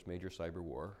the first major cyber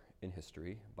war in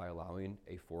history by allowing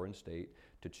a foreign state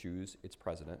to choose its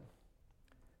president.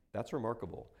 That's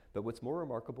remarkable. But what's more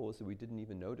remarkable is that we didn't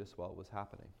even notice while it was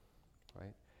happening,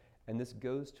 right? And this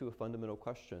goes to a fundamental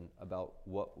question about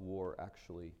what war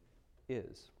actually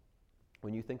is.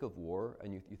 When you think of war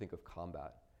and you think of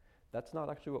combat, that's not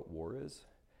actually what war is.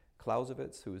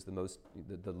 Clausewitz, who is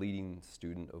the leading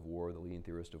student of war, the leading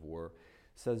theorist of war,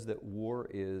 says that war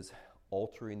is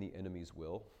altering the enemy's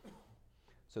will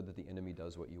so that the enemy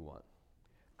does what you want.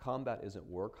 Combat isn't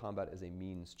war, combat is a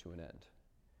means to an end.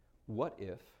 What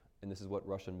if, and this is what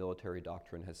Russian military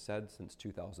doctrine has said since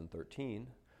 2013,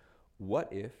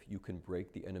 what if you can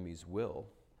break the enemy's will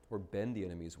or bend the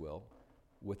enemy's will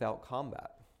without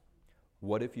combat?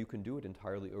 What if you can do it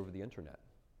entirely over the internet?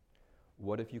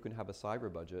 What if you can have a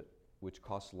cyber budget which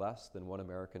costs less than one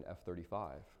American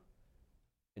F-35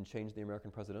 and change the American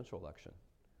presidential election?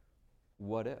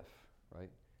 What if,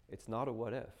 right? It's not a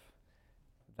what if.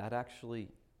 That actually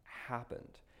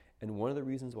happened. And one of the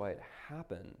reasons why it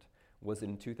happened was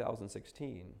in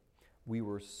 2016, we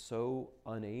were so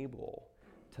unable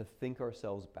to think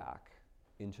ourselves back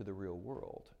into the real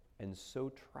world and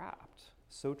so trapped,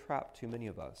 too many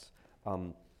of us.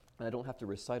 And I don't have to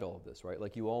recite all of this, right?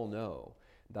 Like you all know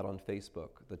that on Facebook,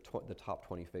 the top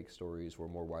 20 fake stories were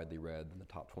more widely read than the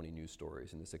top 20 news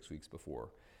stories in the 6 weeks before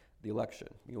the election.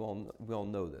 We all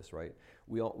know this, right?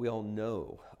 We all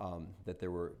know that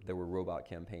there were bot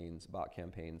campaigns,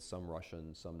 some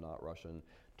Russian, some not Russian,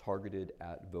 targeted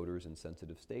at voters in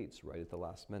sensitive states right at the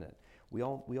last minute. We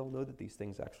all know that these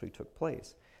things actually took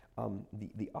place.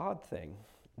 The odd thing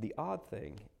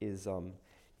is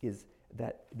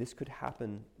that this could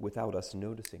happen without us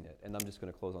noticing it. And I'm just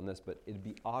going to close on this, but it'd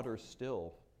be odder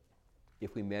still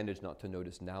if we managed not to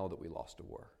notice now that we lost a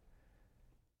war.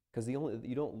 Because the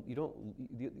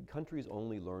countries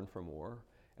only learn from war,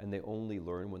 and they only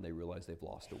learn when they realize they've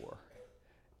lost a war.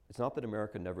 It's not that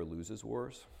America never loses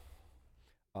wars.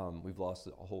 We've lost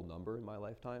a whole number in my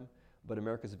lifetime, but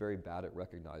America's very bad at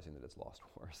recognizing that it's lost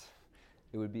wars.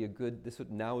 It would be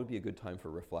now would be a good time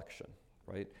for reflection,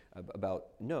 right?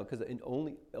 Because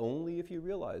only if you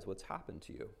realize what's happened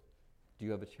to you, do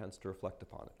you have a chance to reflect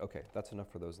upon it. Okay, that's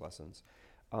enough for those lessons.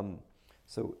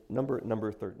 So number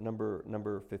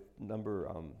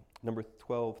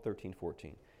 12, 13,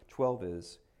 14. 12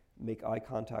 is make eye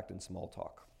contact and small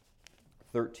talk.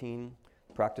 13,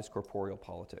 practice corporeal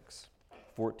politics.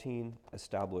 14,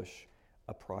 establish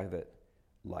a private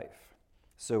life.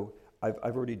 So I've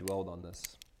already dwelled on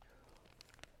this.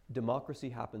 Democracy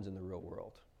happens in the real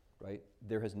world, right?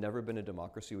 There has never been a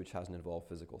democracy which hasn't involved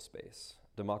physical space.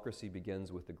 Democracy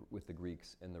begins with the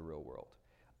Greeks in the real world.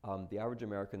 The average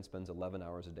American spends 11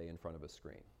 hours a day in front of a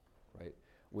screen, right?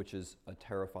 Which is a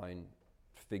terrifying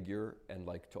figure, and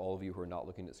like to all of you who are not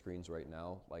looking at screens right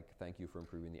now, like thank you for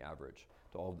improving the average.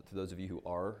 To those of you who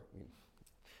are,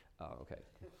 okay.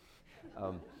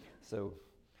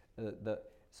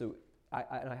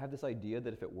 I have this idea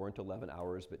that if it weren't 11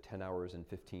 hours but 10 hours and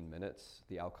 15 minutes,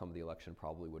 the outcome of the election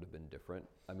probably would have been different.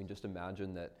 I mean, just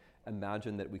imagine that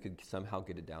we could somehow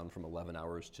get it down from 11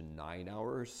 hours to 9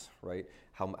 hours, right?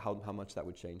 How much that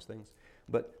would change things.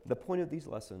 But the point of these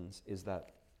lessons is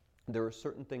that there are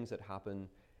certain things that happen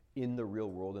in the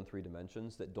real world in 3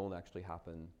 dimensions that don't actually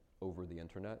happen over the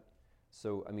internet.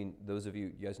 So, I mean, those of you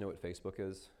guys know what Facebook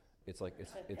is?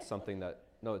 It's something that,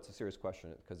 no, it's a serious question,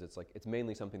 because it's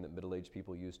mainly something that middle-aged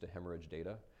people use to hemorrhage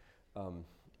data.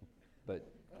 But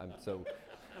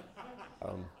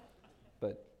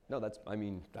no, that's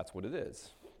what it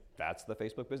is. That's the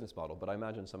Facebook business model. But I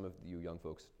imagine some of you young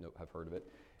folks have heard of it.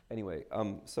 Anyway,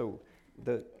 so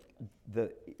the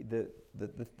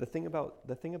thing about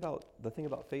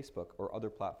Facebook or other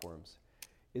platforms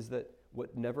is that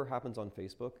what never happens on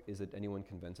Facebook is that anyone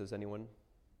convinces anyone,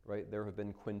 right? There have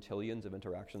been quintillions of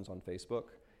interactions on Facebook,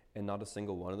 and not a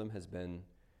single one of them has been,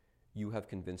 you have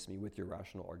convinced me with your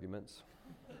rational arguments,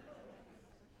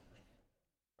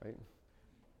 right?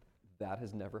 That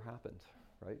has never happened,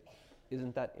 right?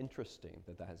 Isn't that interesting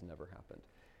that that has never happened?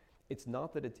 It's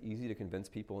not that it's easy to convince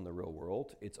people in the real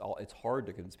world. It's hard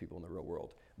to convince people in the real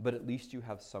world, but at least you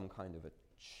have some kind of a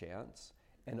chance.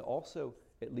 And also,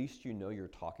 at least you know you're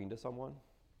talking to someone,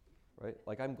 right?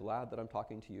 Like, I'm glad that I'm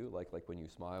talking to you, like when you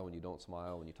smile, when you don't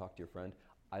smile, when you talk to your friend.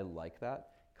 I like that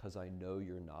because I know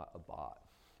you're not a bot,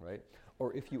 right?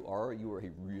 Or if you are a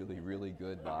really, really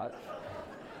good bot.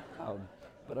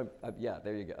 But yeah,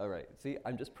 there you go. All right. See,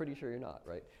 I'm just pretty sure you're not,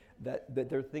 right? That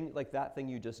there thing like that thing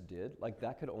you just did, like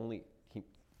that could only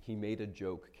he made a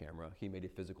joke, camera. He made a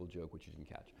physical joke which you didn't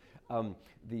catch.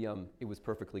 It was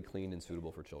perfectly clean and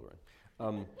suitable for children.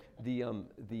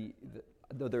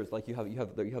 There's like you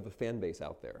have a fan base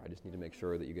out there. I just need to make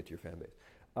sure that you get to your fan base.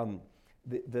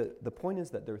 The point is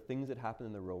that there are things that happen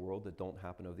in the real world that don't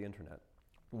happen over the internet.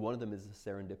 One of them is the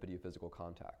serendipity of physical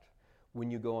contact. When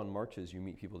you go on marches, you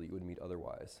meet people that you wouldn't meet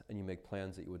otherwise, and you make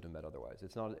plans that you wouldn't have met otherwise.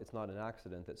 It's not an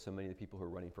accident that so many of the people who are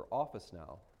running for office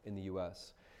now in the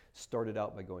US started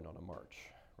out by going on a march,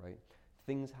 right?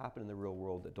 Things happen in the real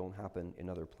world that don't happen in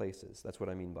other places. That's what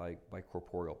I mean by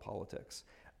corporeal politics.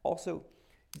 Also,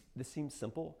 this seems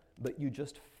simple, but you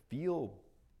just feel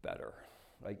better.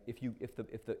 Like if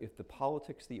the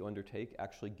politics that you undertake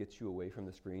actually gets you away from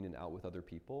the screen and out with other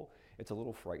people, it's a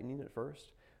little frightening at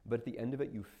first. But at the end of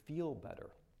it, you feel better.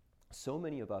 So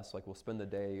many of us will spend the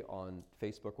day on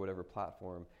Facebook, whatever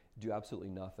platform, do absolutely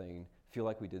nothing, feel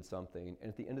like we did something, and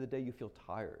at the end of the day, you feel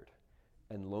tired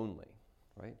and lonely,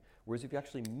 right? Whereas if you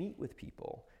actually meet with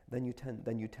people, then you tend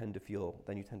to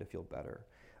feel better.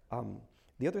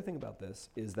 The other thing about this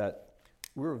is that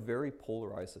we're a very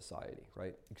polarized society,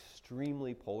 right?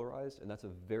 Extremely polarized, and that's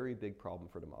a very big problem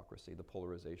for democracy, the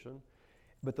polarization.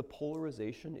 But the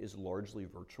polarization is largely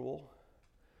virtual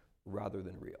rather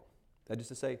than real. That is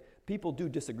to say, people do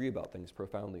disagree about things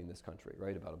profoundly in this country,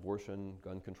 right? About abortion,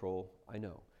 gun control, I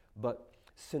know. But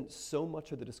since so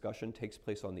much of the discussion takes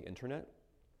place on the internet,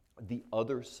 the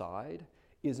other side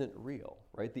isn't real,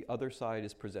 right? The other side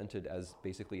is presented as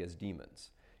basically as demons.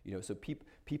 So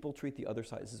people treat the other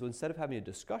side. So instead of having a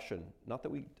discussion, not that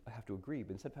we have to agree,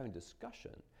 but instead of having a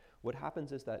discussion, what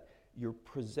happens is that you're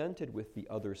presented with the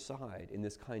other side in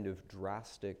this kind of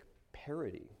drastic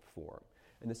parody form.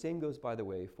 And the same goes, by the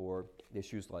way, for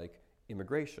issues like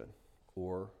immigration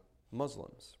or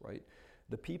Muslims, right?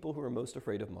 The people who are most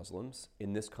afraid of Muslims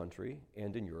in this country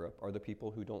and in Europe are the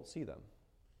people who don't see them.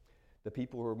 The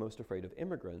people who are most afraid of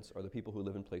immigrants are the people who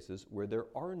live in places where there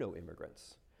are no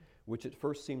immigrants, which at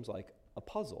first seems like a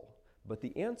puzzle. But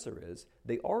the answer is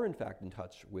they are in fact in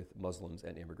touch with Muslims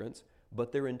and immigrants,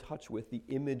 but they're in touch with the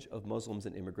image of Muslims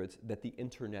and immigrants that the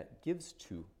internet gives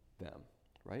to them,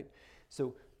 right?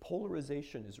 So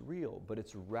polarization is real, but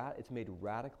it's made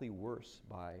radically worse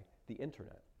by the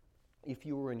internet. If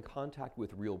you were in contact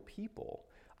with real people,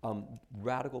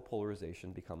 radical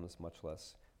polarization becomes much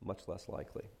less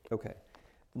likely. Okay,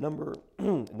 number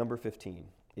 15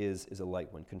 is a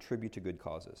light one. Contribute to good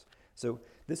causes. So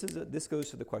this goes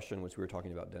to the question which we were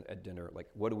talking about at dinner. Like,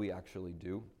 what do we actually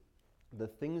do? The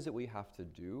things that we have to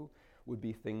do would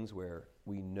be things where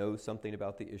we know something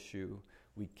about the issue,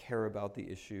 we care about the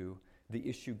issue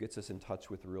gets us in touch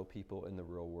with real people in the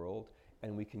real world,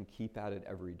 and we can keep at it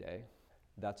every day.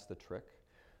 That's the trick.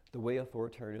 The way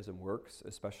authoritarianism works,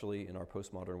 especially in our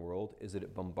postmodern world, is that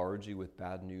it bombards you with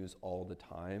bad news all the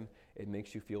time. It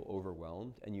makes you feel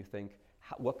overwhelmed, and you think,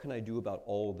 what can I do about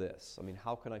all this? I mean,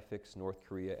 how can I fix North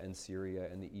Korea and Syria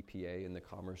and the EPA and the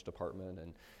Commerce Department,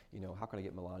 and how can I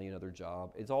get Melania another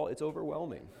job? It's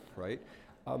overwhelming, right?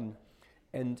 But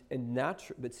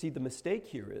see, the mistake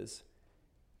here is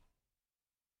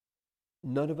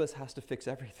none of us has to fix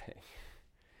everything.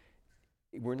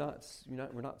 We're not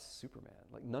Superman.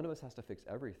 Like, none of us has to fix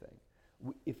everything.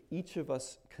 If each of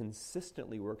us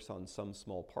consistently works on some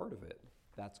small part of it,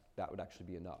 that would actually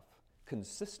be enough.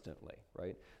 Consistently,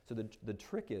 right? So the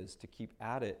trick is to keep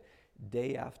at it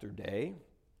day after day,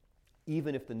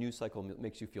 even if the news cycle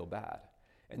makes you feel bad.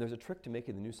 And there's a trick to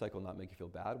making the news cycle not make you feel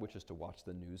bad, which is to watch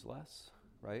the news less,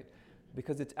 right?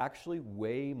 Because it's actually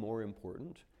way more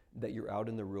important that you're out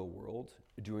in the real world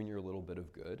doing your little bit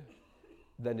of good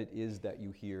than it is that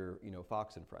you hear,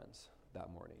 Fox and Friends that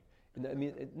morning.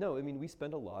 And we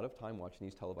spend a lot of time watching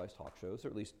these televised talk shows, or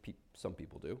at least some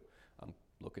people do. I'm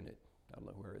looking at I don't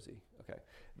know, where is he? Okay.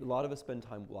 A lot of us spend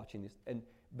time watching these,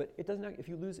 but it doesn't, if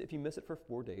you miss it for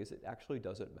 4 days, it actually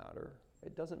doesn't matter.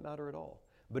 It doesn't matter at all.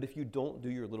 But if you don't do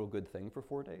your little good thing for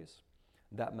 4 days,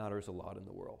 that matters a lot in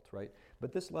the world, right?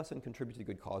 But this lesson, Contribute to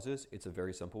Good Causes, it's a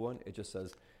very simple one. It just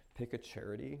says, pick a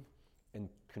charity and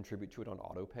contribute to it on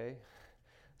autopay.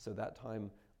 So that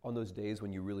time, on those days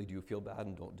when you really do feel bad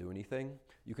and don't do anything,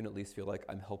 you can at least feel like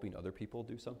I'm helping other people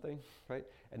do something, right?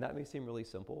 And that may seem really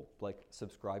simple, like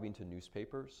subscribing to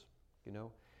newspapers, you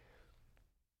know?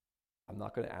 I'm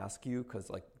not gonna ask you, because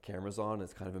like camera's on,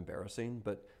 it's kind of embarrassing,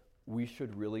 but we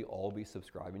should really all be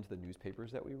subscribing to the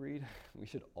newspapers that we read. We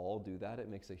should all do that. It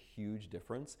makes a huge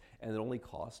difference. And it only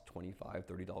costs $25,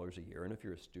 $30 a year. And if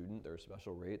you're a student, there are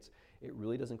special rates. It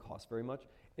really doesn't cost very much,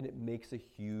 and it makes a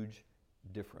huge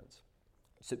difference.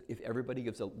 So if everybody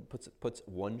puts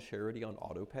one charity on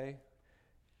autopay,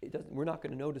 we're not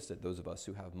going to notice it, those of us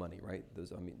who have money, right?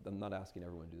 I'm not asking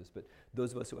everyone to do this, but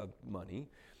those of us who have money,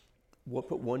 we'll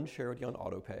put one charity on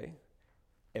autopay,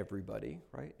 everybody,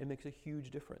 right? It makes a huge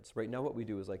difference. Right now what we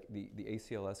do is like the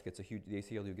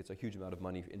ACLU gets a huge amount of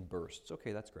money in bursts.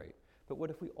 Okay, that's great. But what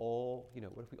if we all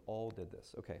did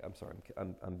this? Okay, I'm sorry,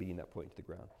 I'm beating that point to the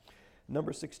ground.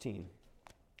 Number 16,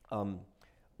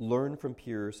 learn from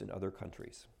peers in other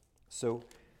countries. So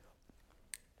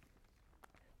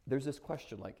there's this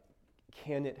question like,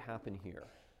 can it happen here?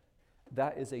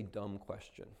 That is a dumb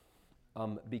question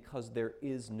because there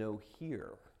is no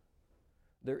here.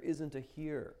 There isn't a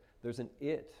here. There's an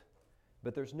it,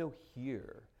 but there's no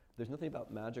here. There's nothing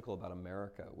magical about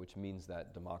America, which means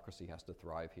that democracy has to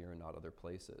thrive here and not other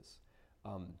places.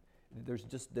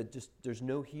 There's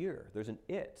no here. There's an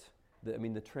it.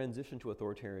 The transition to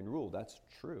authoritarian rule, that's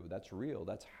true, that's real,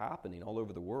 that's happening all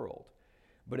over the world.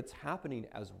 But it's happening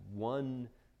as one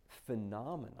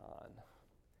phenomenon.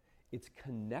 It's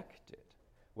connected.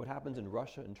 What happens in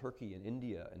Russia and Turkey and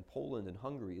India and Poland and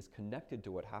Hungary is connected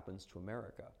to what happens to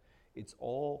America. It's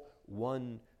all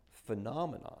one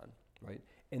phenomenon, right?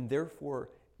 And therefore,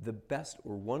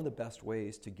 one of the best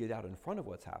ways to get out in front of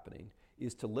what's happening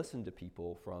is to listen to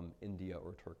people from India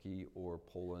or Turkey or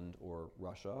Poland or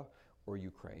Russia or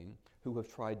Ukraine who have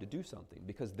tried to do something,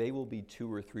 because they will be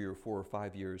 2 or 3 or 4 or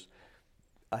 5 years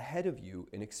ahead of you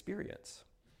in experience.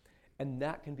 And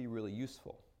that can be really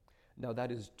useful. Now,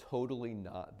 that is totally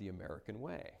not the American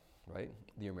way, right?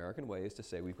 The American way is to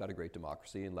say, we've got a great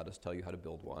democracy and let us tell you how to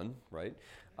build one, right?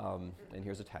 And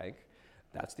here's a tank.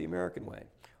 That's the American way.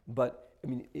 But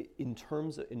in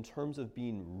terms of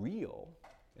being real,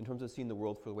 in terms of seeing the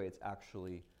world for the way it's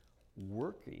actually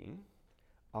working,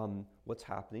 what's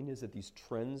happening is that these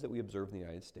trends that we observe in the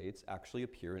United States actually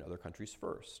appear in other countries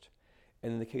first.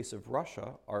 And in the case of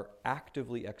Russia, are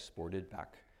actively exported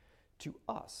back to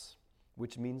us,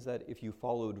 which means that if you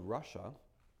followed Russia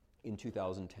in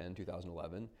 2010,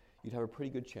 2011, you'd have a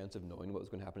pretty good chance of knowing what was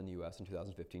going to happen in the US in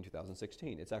 2015,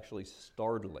 2016. It's actually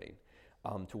startling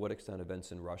to what extent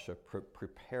events in Russia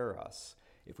prepare us,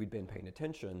 if we'd been paying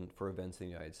attention, for events in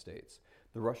the United States.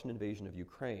 The Russian invasion of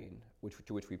Ukraine,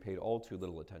 to which we paid all too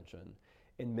little attention,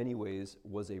 in many ways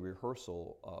was a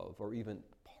rehearsal of, or even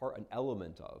an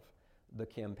element of, the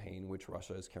campaign which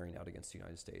Russia is carrying out against the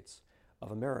United States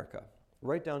of America.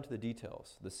 Right down to the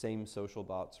details. The same social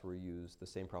bots were used, the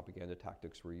same propaganda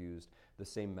tactics were used, the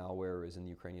same malware is in the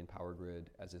Ukrainian power grid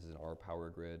as is in our power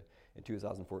grid. In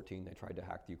 2014, they tried to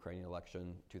hack the Ukrainian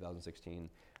election. 2016,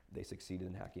 they succeeded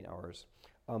in hacking ours.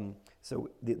 So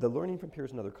the learning from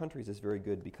peers in other countries is very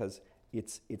good because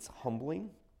it's humbling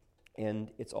and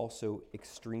it's also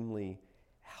extremely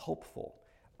helpful.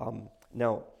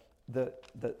 Now,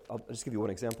 I'll just give you one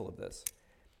example of this.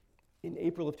 In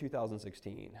April of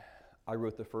 2016, I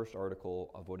wrote the first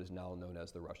article of what is now known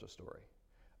as the Russia story.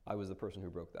 I was the person who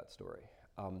broke that story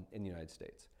in the United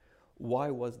States.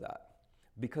 Why was that?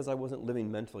 Because I wasn't living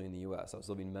mentally in the US, I was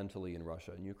living mentally in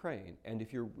Russia and Ukraine. And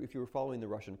if you were following the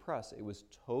Russian press, it was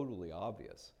totally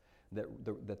obvious that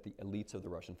the elites of the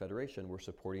Russian Federation were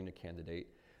supporting a candidate,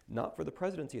 not for the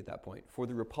presidency at that point, for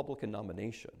the Republican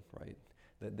nomination, right?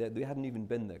 They hadn't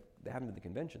been the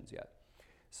conventions yet.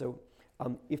 So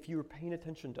if you're paying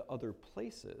attention to other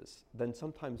places, then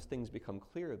sometimes things become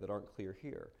clear that aren't clear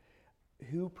here.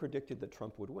 Who predicted that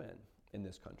Trump would win in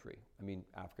this country?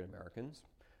 African Americans.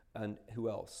 And who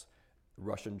else?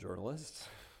 Russian journalists,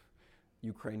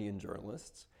 Ukrainian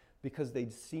journalists, because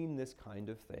they'd seen this kind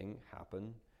of thing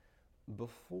happen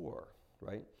before,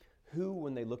 right? Who,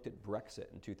 when they looked at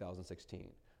Brexit in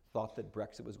 2016, thought that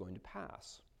Brexit was going to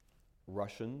pass?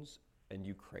 Russians and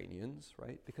Ukrainians,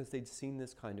 right? Because they'd seen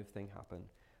this kind of thing happen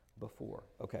before.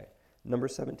 Okay, number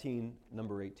 17,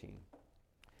 number 18.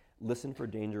 Listen for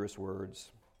dangerous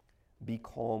words, be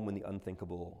calm when the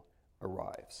unthinkable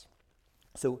arrives.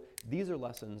 So these are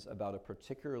lessons about a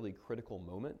particularly critical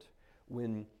moment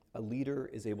when a leader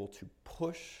is able to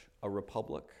push a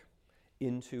republic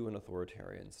into an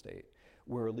authoritarian state,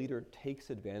 where a leader takes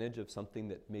advantage of something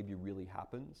that maybe really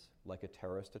happens, like a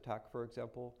terrorist attack, for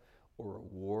example, or a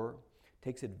war,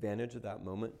 takes advantage of that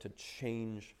moment to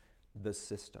change the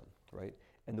system, right?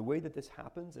 And the way that this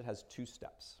happens, it has two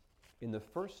steps. In the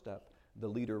first step, the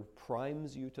leader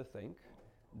primes you to think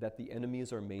that the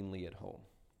enemies are mainly at home,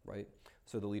 right?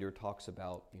 So the leader talks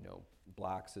about,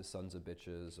 blacks as sons of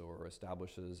bitches, or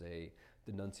establishes a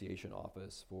denunciation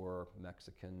office for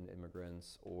Mexican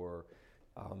immigrants, or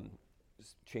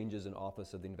changes an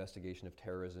office of the investigation of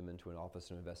terrorism into an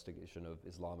office of investigation of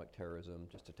Islamic terrorism,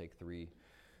 just to take three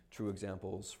true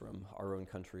examples from our own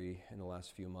country in the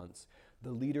last few months.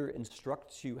 The leader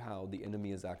instructs you how the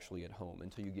enemy is actually at home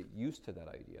until you get used to that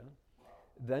idea.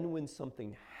 Then when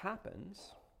something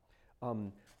happens,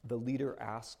 the leader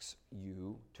asks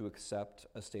you to accept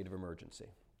a state of emergency.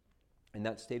 And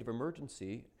that state of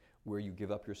emergency, where you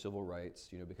give up your civil rights,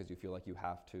 because you feel like you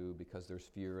have to, because there's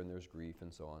fear and there's grief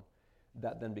and so on,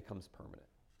 that then becomes permanent.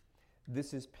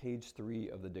 This is page 3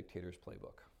 of the Dictator's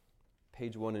Playbook.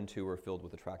 Page 1 and 2 are filled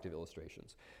with attractive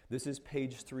illustrations. This is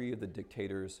page 3 of the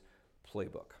Dictator's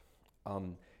Playbook.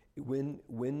 When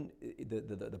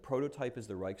the prototype is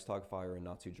the Reichstag fire in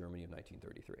Nazi Germany of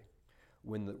 1933.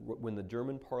 When the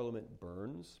German parliament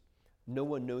burns, no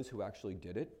one knows who actually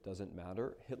did it, doesn't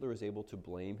matter. Hitler is able to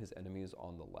blame his enemies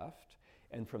on the left,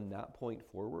 and from that point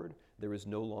forward, there is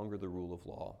no longer the rule of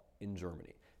law in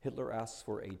Germany. Hitler asks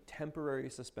for a temporary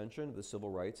suspension of the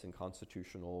civil rights and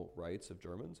constitutional rights of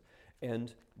Germans,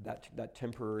 and that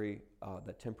temporary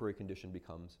condition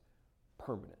becomes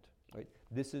permanent. Right?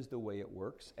 This is the way it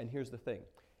works, and here's the thing.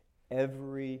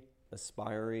 Every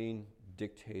aspiring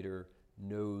dictator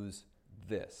knows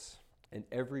this, and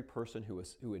every person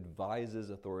who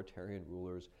advises authoritarian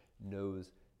rulers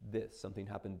knows this. Something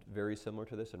happened very similar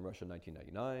to this in Russia in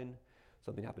 1999.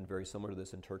 Something happened very similar to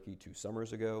this in Turkey 2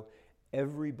 summers ago.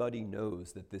 Everybody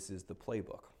knows that this is the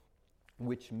playbook,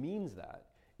 which means that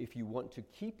if you want to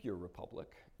keep your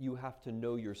republic, you have to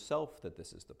know yourself that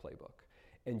this is the playbook,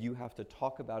 and you have to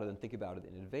talk about it and think about it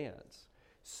in advance.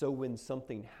 So when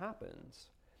something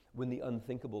happens, when the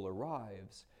unthinkable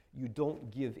arrives, you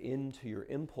don't give in to your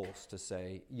impulse to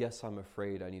say, yes, I'm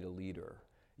afraid, I need a leader.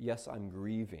 Yes, I'm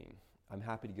grieving. I'm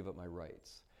happy to give up my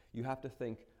rights. You have to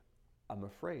think, I'm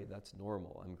afraid, that's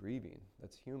normal. I'm grieving,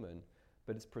 that's human.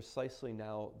 But it's precisely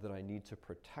now that I need to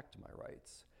protect my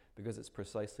rights, because it's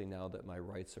precisely now that my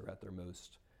rights are at their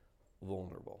most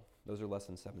vulnerable. Those are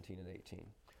lessons 17 and 18.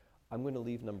 I'm going to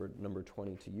leave number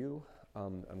 20 to you.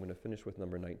 I'm going to finish with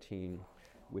number 19,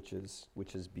 which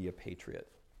is be a patriot.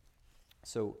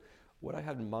 So what I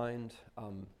had in mind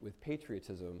with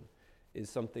patriotism is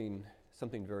something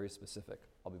very specific.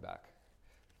 I'll be back.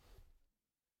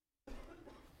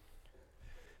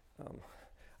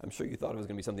 I'm sure you thought it was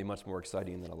going to be something much more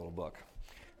exciting than a little book.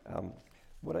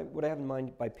 What I have in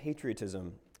mind by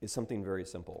patriotism is something very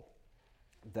simple,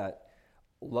 that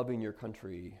loving your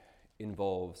country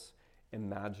involves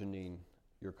imagining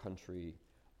your country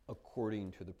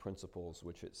according to the principles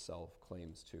which itself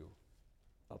claims to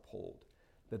uphold.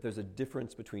 That there's a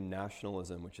difference between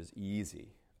nationalism, which is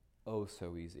easy, oh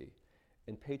so easy,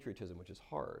 and patriotism, which is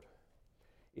hard.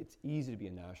 It's easy to be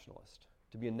a nationalist.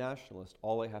 To be a nationalist,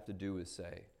 all I have to do is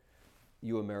say,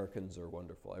 you Americans are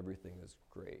wonderful, everything is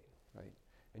great, right?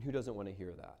 And who doesn't want to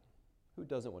hear that? Who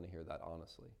doesn't want to hear that,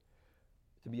 honestly?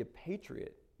 To be a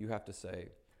patriot, you have to say,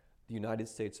 the United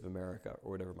States of America,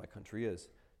 or whatever my country is,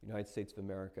 the United States of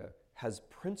America has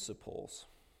principles,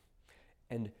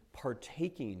 and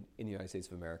partaking in the United States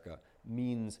of America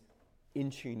means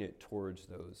inching it towards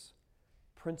those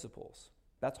principles.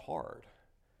 That's hard.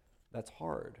 That's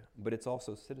hard, but it's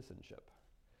also citizenship,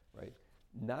 right?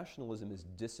 Nationalism is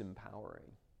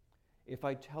disempowering. If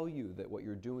I tell you that what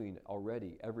you're doing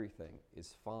already, everything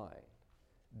is fine,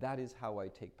 that is how I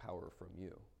take power from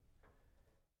you.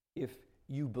 If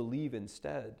you believe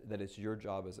instead that it's your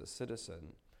job as a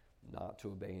citizen not to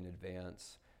obey in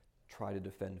advance, try to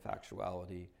defend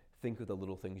factuality, think of the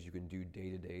little things you can do day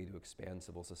to day to expand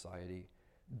civil society,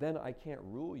 then I can't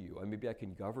rule you. Maybe I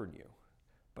can govern you,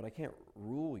 but I can't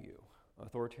rule you.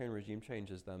 Authoritarian regime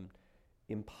change is then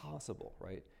impossible,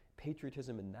 right?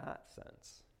 Patriotism in that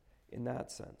sense.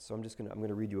 So I'm going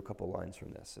to read you a couple lines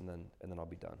from this, and then I'll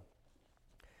be done.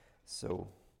 So,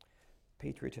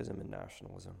 patriotism and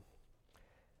nationalism.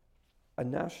 A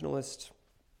nationalist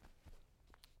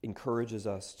encourages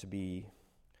us to be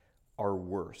our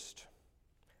worst,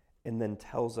 and then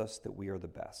tells us that we are the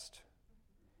best.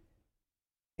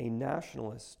 A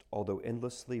nationalist, although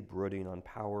endlessly brooding on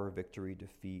power, victory,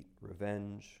 defeat,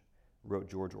 revenge, wrote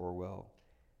George Orwell,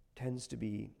 tends to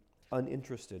be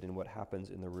uninterested in what happens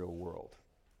in the real world.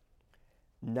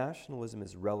 Nationalism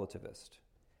is relativist,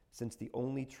 since the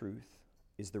only truth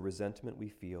is the resentment we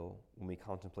feel when we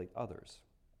contemplate others.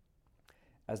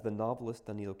 As the novelist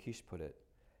Danilo Kish put it,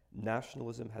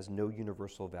 nationalism has no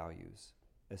universal values,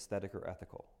 aesthetic or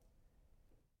ethical.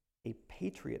 A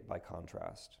patriot, by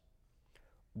contrast,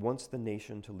 wants the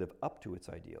nation to live up to its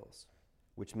ideals,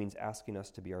 which means asking us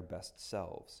to be our best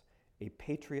selves. A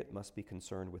patriot must be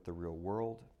concerned with the real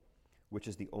world, which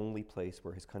is the only place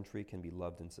where his country can be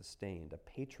loved and sustained. A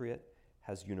patriot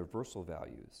has universal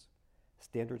values,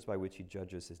 standards by which he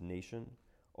judges his nation,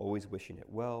 always wishing it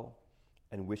well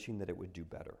and wishing that it would do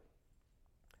better.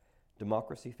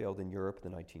 Democracy failed in Europe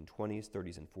in the 1920s,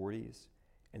 30s, and 40s,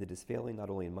 and it is failing not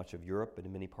only in much of Europe, but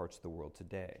in many parts of the world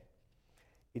today.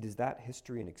 It is that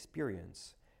history and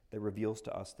experience that reveals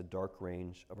to us the dark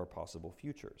range of our possible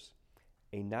futures.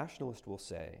 A nationalist will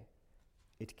say,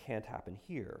 it can't happen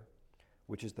here,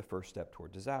 which is the first step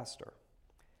toward disaster.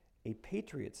 A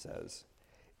patriot says,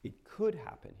 it could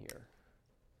happen here,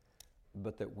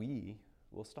 but that we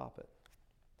will stop it.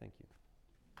 Thank you.